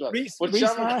nightclub as well? Reece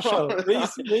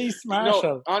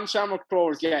Marshall. On Shamrock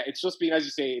Rovers, it's just been, as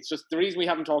you say, it's just the reason we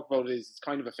haven't talked about it is it's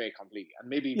kind of a fait accompli, and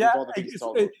maybe we've other things to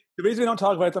talk about. The reason we don't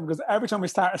talk about them because every time we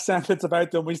start a sentence about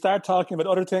them, we start talking about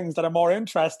other things that are more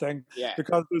interesting. Yeah,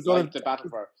 because there's like the battle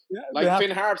for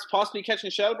Finn Harps possibly catching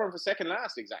Shelburne for second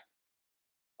last. Exactly.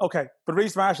 Okay, but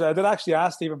Reece Marshall, I did actually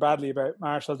ask Stephen Bradley about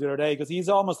Marshall the other day because he's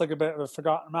almost like a bit of a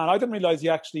forgotten man. I didn't realise he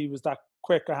actually was that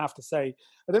quick. I have to say,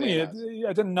 I didn't really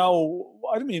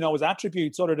know his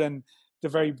attributes other than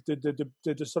the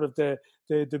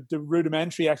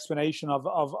rudimentary explanation of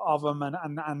him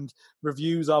and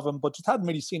reviews of him, but just hadn't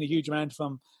really seen a huge amount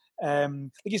of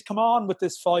him. He's come on with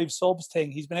this 5 subs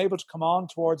thing. He's been able to come on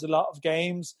towards a lot of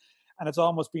games, and it's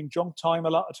almost been junk time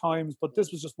a lot of times. But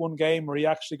this was just one game where he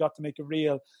actually got to make a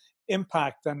real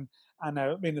impact. And I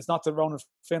mean, it's not that Ronan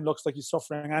Finn looks like he's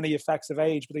suffering any effects of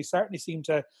age, but they certainly seem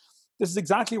to. This is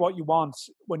exactly what you want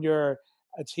when you're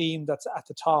a team that's at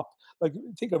the top. Like,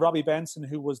 think of Robbie Benson,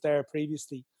 who was there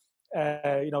previously,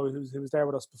 who was there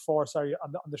with us before,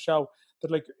 on the show,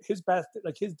 that like his best,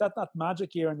 like that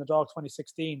magic year in the Dog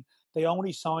 2016, they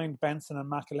only signed Benson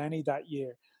and McElhenney that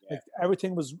year. Yeah. Like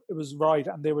everything was right,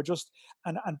 and they were just,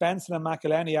 and Benson and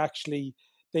McElhenney actually,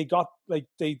 they got, like,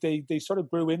 they sort of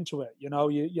grew into it, you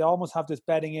almost have this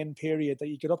bedding in period that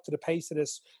you get up to the pace of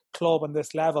this club and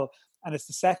this level, and it's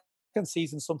the second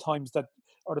season sometimes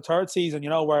or the third season,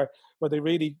 where they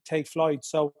really take flight.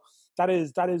 So that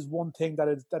is one thing that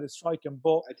is striking.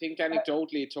 But I think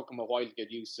anecdotally it took them a while to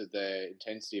get used to the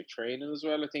intensity of training as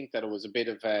well. I think that it was a bit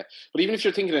of a, but even if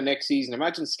you're thinking of next season,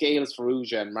 imagine Scales,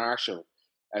 Ferrugia and Marshall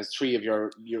as 3 of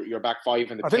your back 5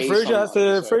 in the. I think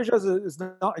Ferrugia is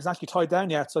not exactly tied down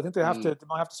yet, so I think they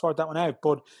might have to sort that one out.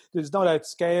 But there's no doubt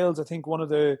Scales. I think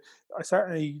I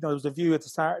certainly, there was a view at the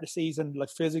start of the season, like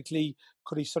physically,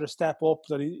 could he sort of step up?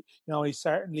 That he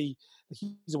certainly,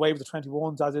 he's away with the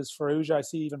 21s, as is Ferrugia. I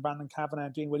see even Brandon Kavanagh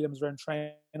and Dean Williams were in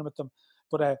training with them.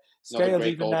 But Scales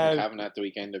even now, Kavanagh at the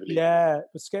weekend, I believe. Yeah,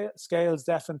 but Scales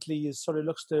definitely is sort of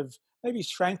looks to have maybe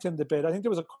strengthened a bit. I think there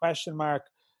was a question mark.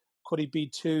 Could he be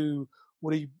too?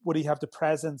 Would he have the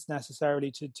presence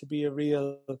necessarily to be a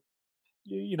real,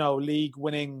 league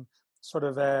winning sort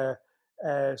of a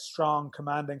strong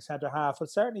commanding centre half? But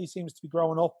certainly he seems to be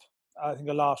growing up I think,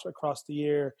 a lot across the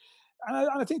year. And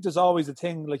I think there's always a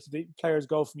thing, like the players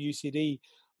go from UCD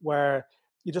where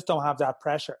you just don't have that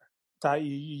pressure that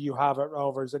you have at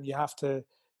Rovers, and you have to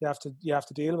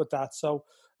deal with that. So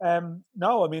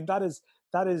no, I mean that is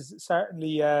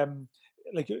certainly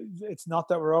like, it's not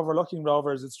that we're overlooking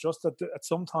Rovers. It's just that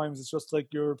sometimes it's just like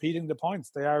you're repeating the points.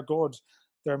 They are good.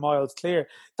 They're miles clear.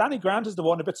 Danny Grant is the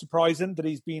one a bit surprising that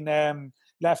he's been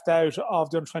left out of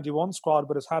the under-21 squad,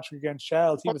 but his hat-trick against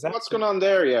Shels. What's going on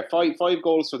there? Yeah, five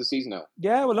goals for the season now.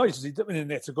 Yeah, well, no, it's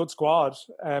a good squad.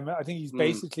 I think he's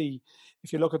basically,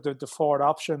 if you look at the forward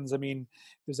options, I mean,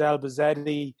 there's El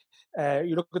Bazzetti. If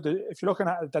you're looking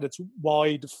at that, it's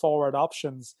wide forward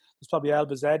options. There's probably El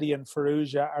Bazzetti and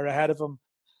Farrugia are ahead of him.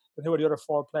 But who are the other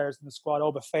 4 players in the squad?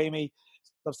 Obafemi,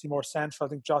 obviously more central. I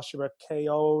think Joshua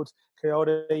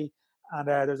Coyote, and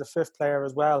there's a 5th player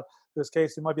as well. In this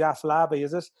case, it might be Afolabi,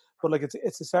 is it? But like,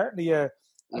 it's certainly a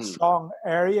strong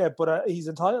area, but he's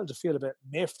entitled to feel a bit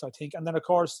miffed, I think. And then, of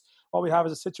course, what we have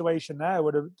is a situation now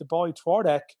where the boy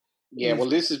Twardek. Yeah,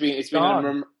 well, it's been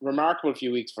a remarkable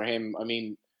few weeks for him. I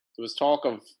mean, there was talk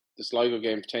of the Sligo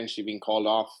game potentially being called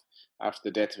off after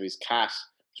the death of his cat,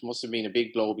 which must have been a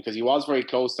big blow because he was very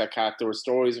close to that cat. There were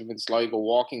stories of him in Sligo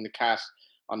walking the cat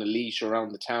on a leash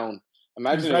around the town.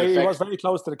 Imagine he was very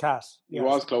close to the cat. He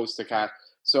was close to the cat.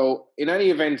 So in any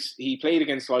event, he played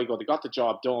against Sligo. They got the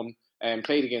job done. And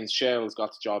played against Shels,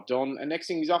 got the job done. And next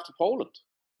thing, he's off to Poland.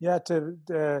 Yeah, to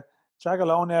the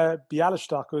Jagiellona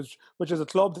Bialystok, which is a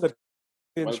club that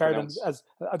Killian Sheridan,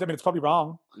 it's probably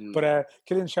wrong, but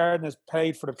Killian Sheridan has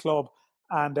played for the club,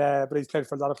 and but he's played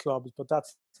for a lot of clubs. But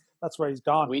that's where he's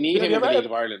gone. We need him in the League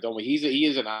of Ireland, don't we? He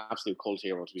is an absolute cult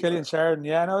hero. To be Killian Sheridan,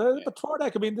 yeah, no. But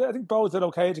Twardek, I mean, I think Bows did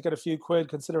okay to get a few quid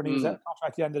considering he was at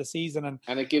contract at the end of the season,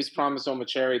 and it gives Promise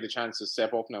O'Macherry the chance to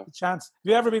step up now. Have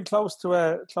you ever been close to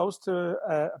a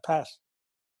pet?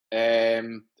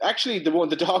 Actually,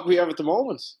 the dog we have at the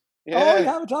moment. Yeah. Oh, you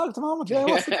have a dog at the moment. Yeah,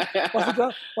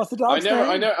 what's the dog's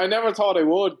name? I never thought I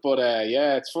would, but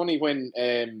yeah, it's funny when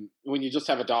you just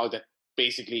have a dog that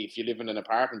basically, if you live in an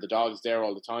apartment, the dog is there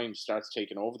all the time, starts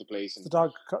taking over the place. And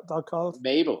what's the dog called?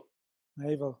 Mabel.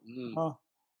 Oh,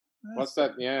 what's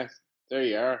that? Yeah, there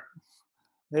you are.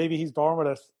 Maybe he's born with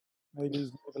it. Maybe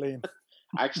he's Maybelline.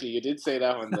 Actually, you did say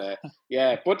that one there.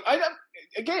 Yeah, but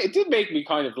again, it did make me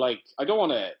kind of like, I don't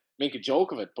want to make a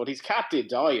joke of it, but his cat did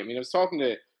die. I mean, I was talking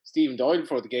to Stephen Doyle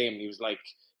before the game, and he was like,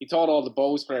 he thought all the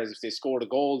Bows players, if they scored a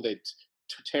goal, they'd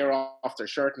tear off their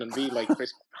shirt and be like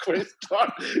Chris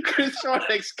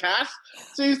Twardek's cat.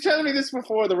 So he was telling me this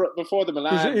before the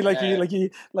Milan. Do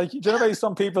you know how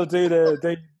some people do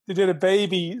they do the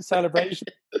baby celebration?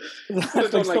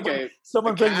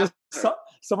 Someone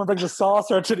brings a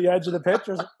saucer to the edge of the pitch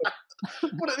or something.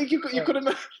 But I think you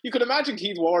could imagine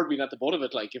Keith Ward being at the butt of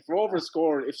it. Like if Rovers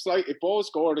scored, if Bow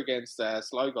scored against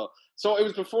Sligo. So it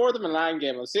was before the Milan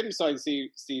game. I was sitting beside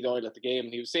Steve Doyle at the game,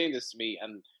 and he was saying this to me,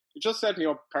 and it just set me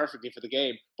up perfectly for the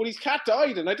game. But his cat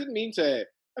died, and I didn't mean to.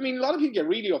 I mean, a lot of people get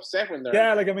really upset when their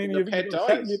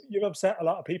you've upset a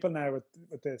lot of people now with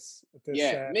this.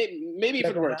 Yeah, maybe if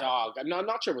it were a dog. I'm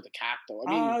not sure with a cat though.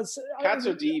 I mean, cats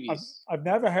are devious. I've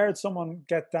never heard someone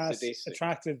get that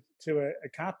attracted to a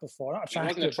cat before. He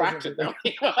wasn't attracted. No,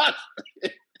 he was.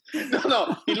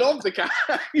 No, he loved the cat.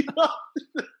 He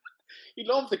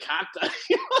loved the cat.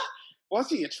 Was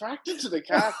he attracted to the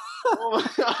cat? Oh my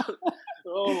god.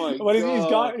 Oh my god! He's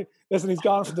gone. Listen, he's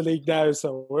gone from the league now,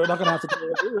 so we're not going to have to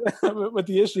deal with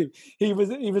the issue. He was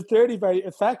clearly very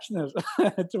affectionate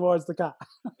towards the cat.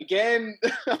 Again,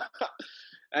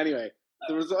 anyway,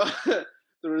 the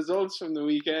results from the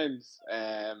weekend.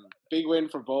 Big win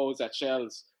for Bows at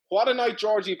Shels. What a night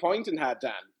Georgie Poynton had,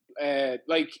 Dan.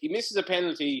 He misses a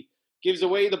penalty, gives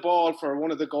away the ball for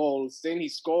one of the goals, then he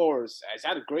scores. He's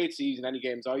had a great season, any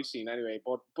games I've seen anyway.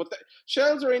 But the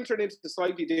Shels are entering into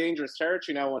slightly dangerous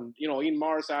territory now, and Ian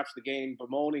Morris after the game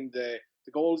bemoaning the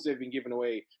goals they've been giving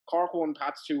away. Cork 1,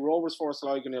 Pats 2, Rovers 4,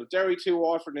 Sligo 0, Derry 2,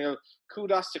 Waterford 0.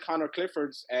 Kudos to Conor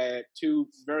Clifford's 2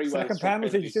 very well. Second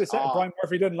penalty. You see Brian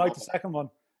Murphy didn't like the second one.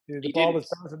 The ball was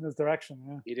bounced in his direction.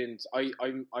 Yeah. He didn't. I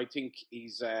think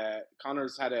he's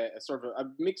Connor's had a sort of a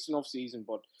mixed enough season,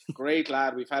 but great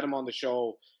lad. We've had him on the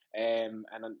show, and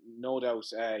no doubt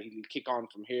he'll kick on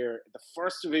from here. The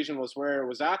first division was where it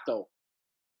was at though.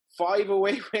 5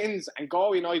 away wins, and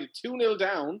Galway United 2-0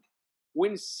 down,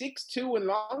 win 6-2 in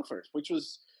Longford, which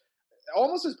was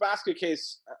almost as basket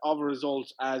case of a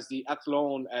result as the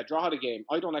Athlone Drogheda game.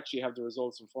 I don't actually have the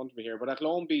results in front of me here, but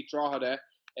Athlone beat Drogheda.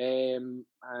 It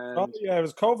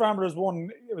was Cove Ramblers won.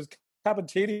 It was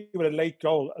Cabintini with a late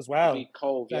goal as well.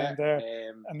 Cove, yeah.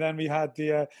 And then we had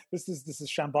the this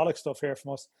is shambolic stuff here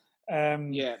from us.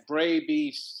 Bray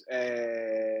beat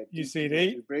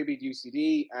UCD. Bray beat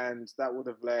UCD, and that would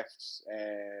have left.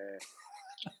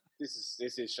 This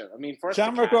is. I mean, first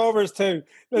Shamrock Rovers 2.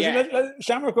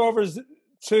 Shamrock Rovers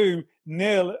 2-0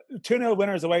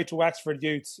 winners away to Wexford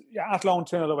Youths. Yeah, Athlone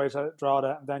 2-0 away to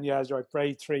Drogheda, and then as you're right,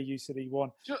 Bray 3, UCD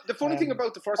 1. You know, the funny thing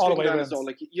about the first thing is though,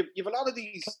 like you've a lot of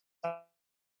these.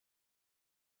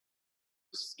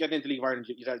 Getting into League of Ireland,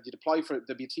 you'd apply for,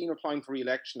 there'd be a team applying for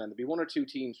re-election, and there'd be one or two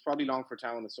teams, probably Longford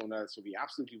Town and someone else, would be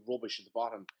absolutely rubbish at the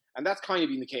bottom. And that's kind of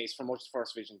been the case for much of the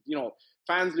first division. You know,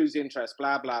 fans lose interest,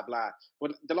 blah, blah, blah.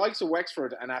 But the likes of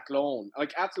Wexford and Athlone,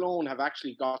 like Athlone have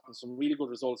actually gotten some really good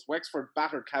results. Wexford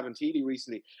battered Cabinteely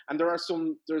recently. And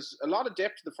there's a lot of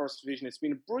depth to the first division. It's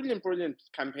been a brilliant, brilliant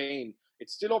campaign.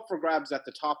 It's still up for grabs at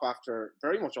the top after,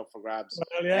 very much up for grabs.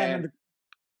 Well,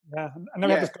 and then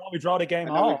we have this Galway draw the game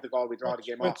off.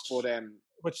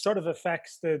 Which sort of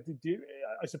affects the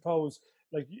I suppose,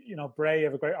 like, you know, Bray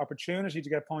have a great opportunity to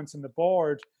get points on the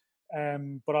board,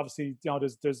 but obviously, you know,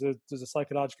 there's a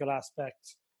psychological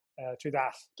aspect to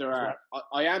that. There are.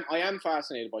 I am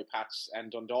fascinated by Pats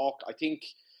and Dundalk. I think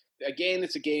again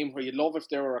it's a game where you'd love if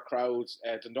there were a crowd.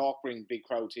 Dundalk bring big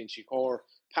crowd to Inchicore.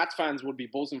 Pats fans would be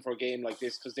buzzing for a game like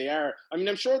this because they are. I mean,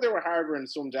 I'm sure they were harbouring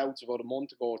some doubts about a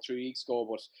month ago, 3 weeks ago,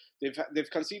 but they've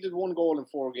conceded 1 goal in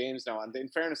 4 games now, and in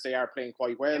fairness, they are playing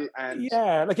quite well. And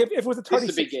like if it was a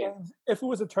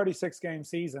 36 game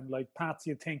season, like Pats,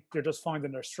 you'd think they're just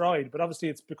finding their stride, but obviously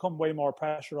it's become way more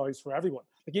pressurised for everyone.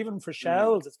 Like even for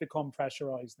Shells, it's become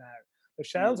pressurised now. The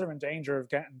Shells are in danger of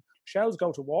getting. Shells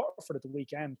go to Waterford at the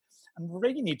weekend and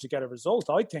really need to get a result,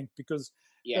 I think, because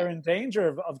they're in danger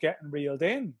of getting reeled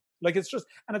in. Like it's just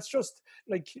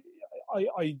like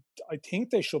I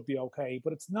think they should be okay,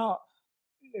 but it's not.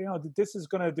 You know,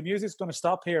 the music's gonna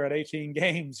stop here at 18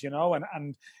 games. You know,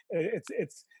 and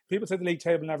it's people say the league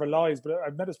table never lies, but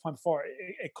I've made this point before.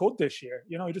 It could this year.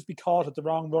 You know, you just be caught at the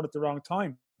wrong run at the wrong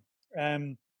time.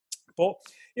 But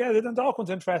yeah, the Dundalk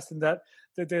one's interesting that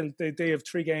they have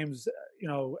 3 games. You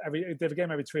know, they have a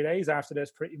game every 3 days after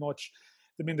this, pretty much.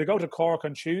 I mean, they go to Cork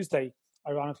on Tuesday.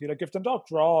 Ironically, like if Dundalk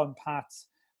draw on Pats,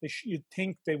 you'd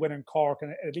think they win in Cork,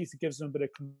 and at least it gives them a bit of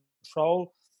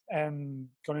control going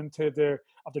into their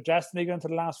destiny, going into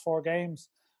the last 4 games.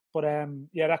 But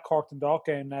that Cork Dundalk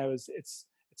game now it's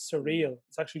surreal.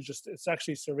 It's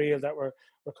actually surreal that we're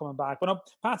coming back. But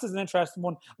Pats is an interesting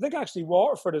one. I think actually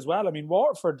Waterford as well. I mean,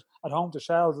 Waterford at home to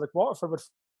Shells, like Waterford with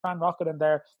Fran Rocket in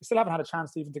there, they still haven't had a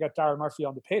chance even to get Darren Murphy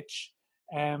on the pitch.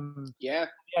 Yes,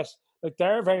 like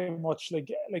they're very much like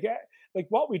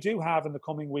what we do have in the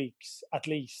coming weeks, at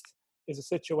least, is a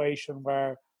situation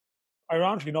where,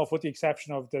 ironically enough, with the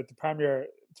exception of the Premier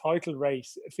title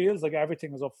race, it feels like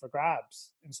everything is up for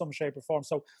grabs in some shape or form.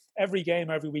 So every game,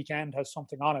 every weekend has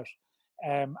something on it,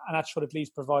 and that should at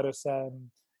least provide us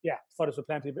with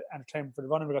plenty of entertainment for the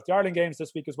running. We've got the Ireland games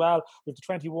this week as well. We have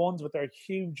the 21s with their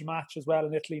huge match as well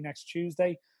in Italy next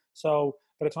Tuesday. So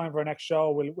by the time for our next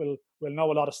show, we'll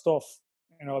know a lot of stuff,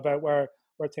 you know, about where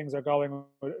things are going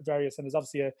with various, and there's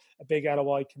obviously a big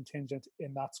LOI contingent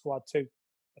in that squad too.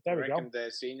 But there we go.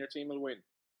 The senior team will win.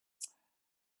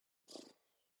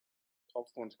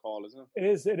 Tough one to call, isn't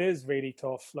it? It is really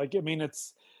tough. Like, I mean,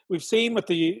 we've seen with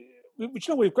we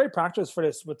have great practice for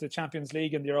this with the Champions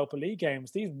League and the Europa League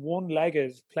games. These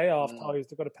one-legged playoff ties,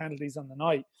 they've got penalties on the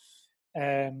night,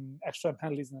 extra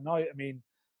penalties on the night. I mean,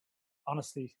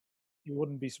 honestly, you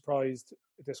wouldn't be surprised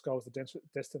if this goes the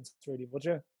distance, really, would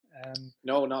you?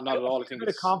 No, not at all. I think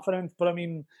it's confident, but I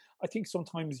mean, I think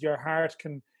sometimes your heart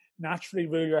can naturally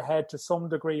rule your head to some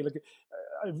degree. Like,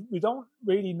 we don't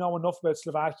really know enough about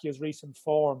Slovakia's recent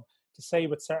form to say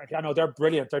with certainty. I know they're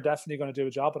brilliant. They're definitely going to do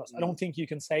a job on us. I don't think you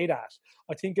can say that.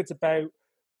 I think it's about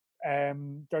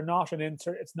they're not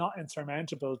it's not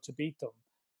insurmountable to beat them.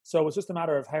 So it's just a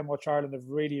matter of how much Ireland have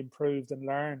really improved and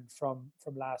learned from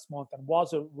last month. And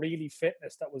was it really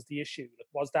fitness that was the issue? Like,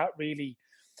 was that really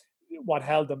what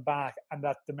held them back, and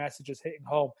that the message is hitting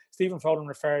home? Stephen Folan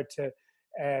referred to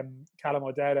Callum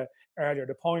O'Dowda earlier.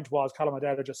 The point was Callum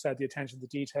O'Dowda just said the attention to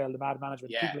detail, the mad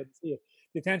management. People didn't see it.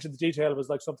 The attention to detail was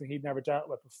like something he'd never dealt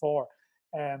with before.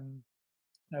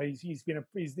 Now he's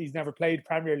never played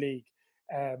Premier League.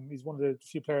 He's one of the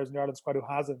few players in the Ireland squad who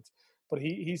hasn't, but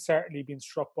he's certainly been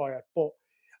struck by it. But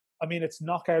I mean, it's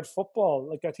knockout football.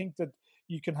 Like, I think that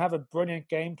you can have a brilliant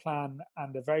game plan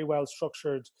and a very well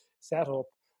structured setup.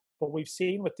 But we've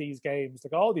seen with these games,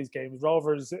 like all these games,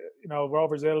 Rovers,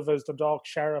 Ilves, Dundalk,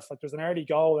 Sheriff, like there's an early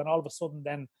goal, and all of a sudden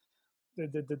then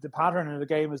the pattern of the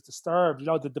game is disturbed. You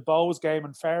know, the Bows game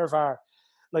and Fairvar,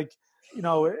 like, you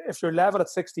know, if you're level at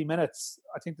 60 minutes,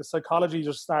 I think the psychology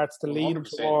just starts to lean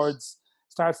 100%. towards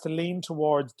starts to lean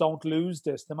towards don't lose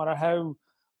this, no matter how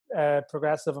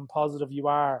progressive and positive you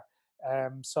are.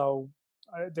 So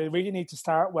they really need to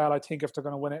start well, I think, if they're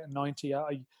going to win it in 90.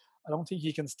 I don't think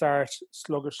you can start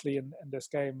sluggishly in this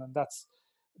game, and that's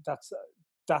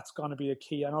going to be a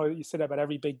key. I know you say that about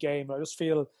every big game, but I just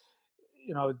feel,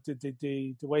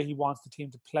 the way he wants the team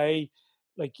to play,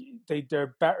 like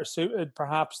they're better suited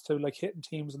perhaps to like hitting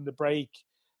teams in the break.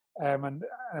 And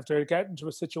if they're getting to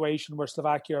a situation where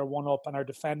Slovakia are 1-up and are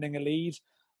defending a lead,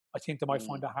 I think they might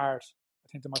find it hard.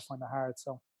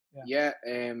 So yeah,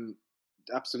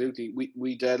 absolutely.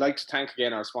 We'd like to thank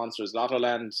again our sponsors,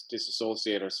 Lottoland.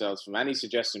 Disassociate ourselves from any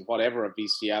suggestion, whatever, of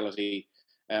bestiality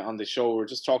on the show. We're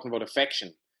just talking about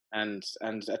affection and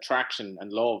attraction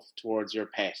and love towards your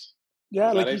pet.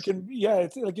 Yeah, like you can. Yeah,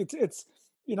 it's like it's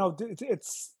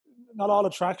it's not all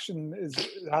attraction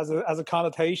has a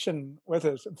connotation with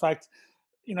it. In fact,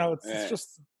 it's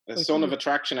just. The Son of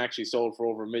Attraction actually sold for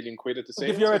over £1 million at the same.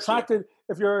 If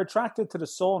you're attracted to the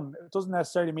sun, it doesn't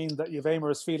necessarily mean that you have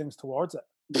amorous feelings towards it.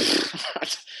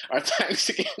 Our thanks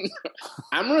again.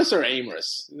 Amorous or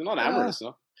amorous? They're not amorous,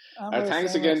 no. Our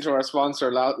thanks again to our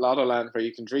sponsor, Lottoland, where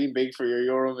you can dream big for your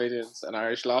Euro Millions and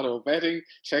Irish Lotto betting.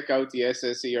 Check out the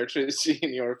SSE or Trinity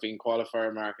and European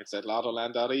qualifier markets at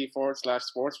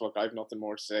lottoland.ie/sportsbook. I've nothing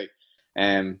more to say.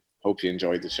 Hope you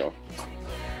enjoyed the show.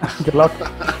 Good luck.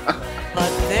 But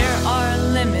there are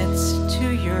limits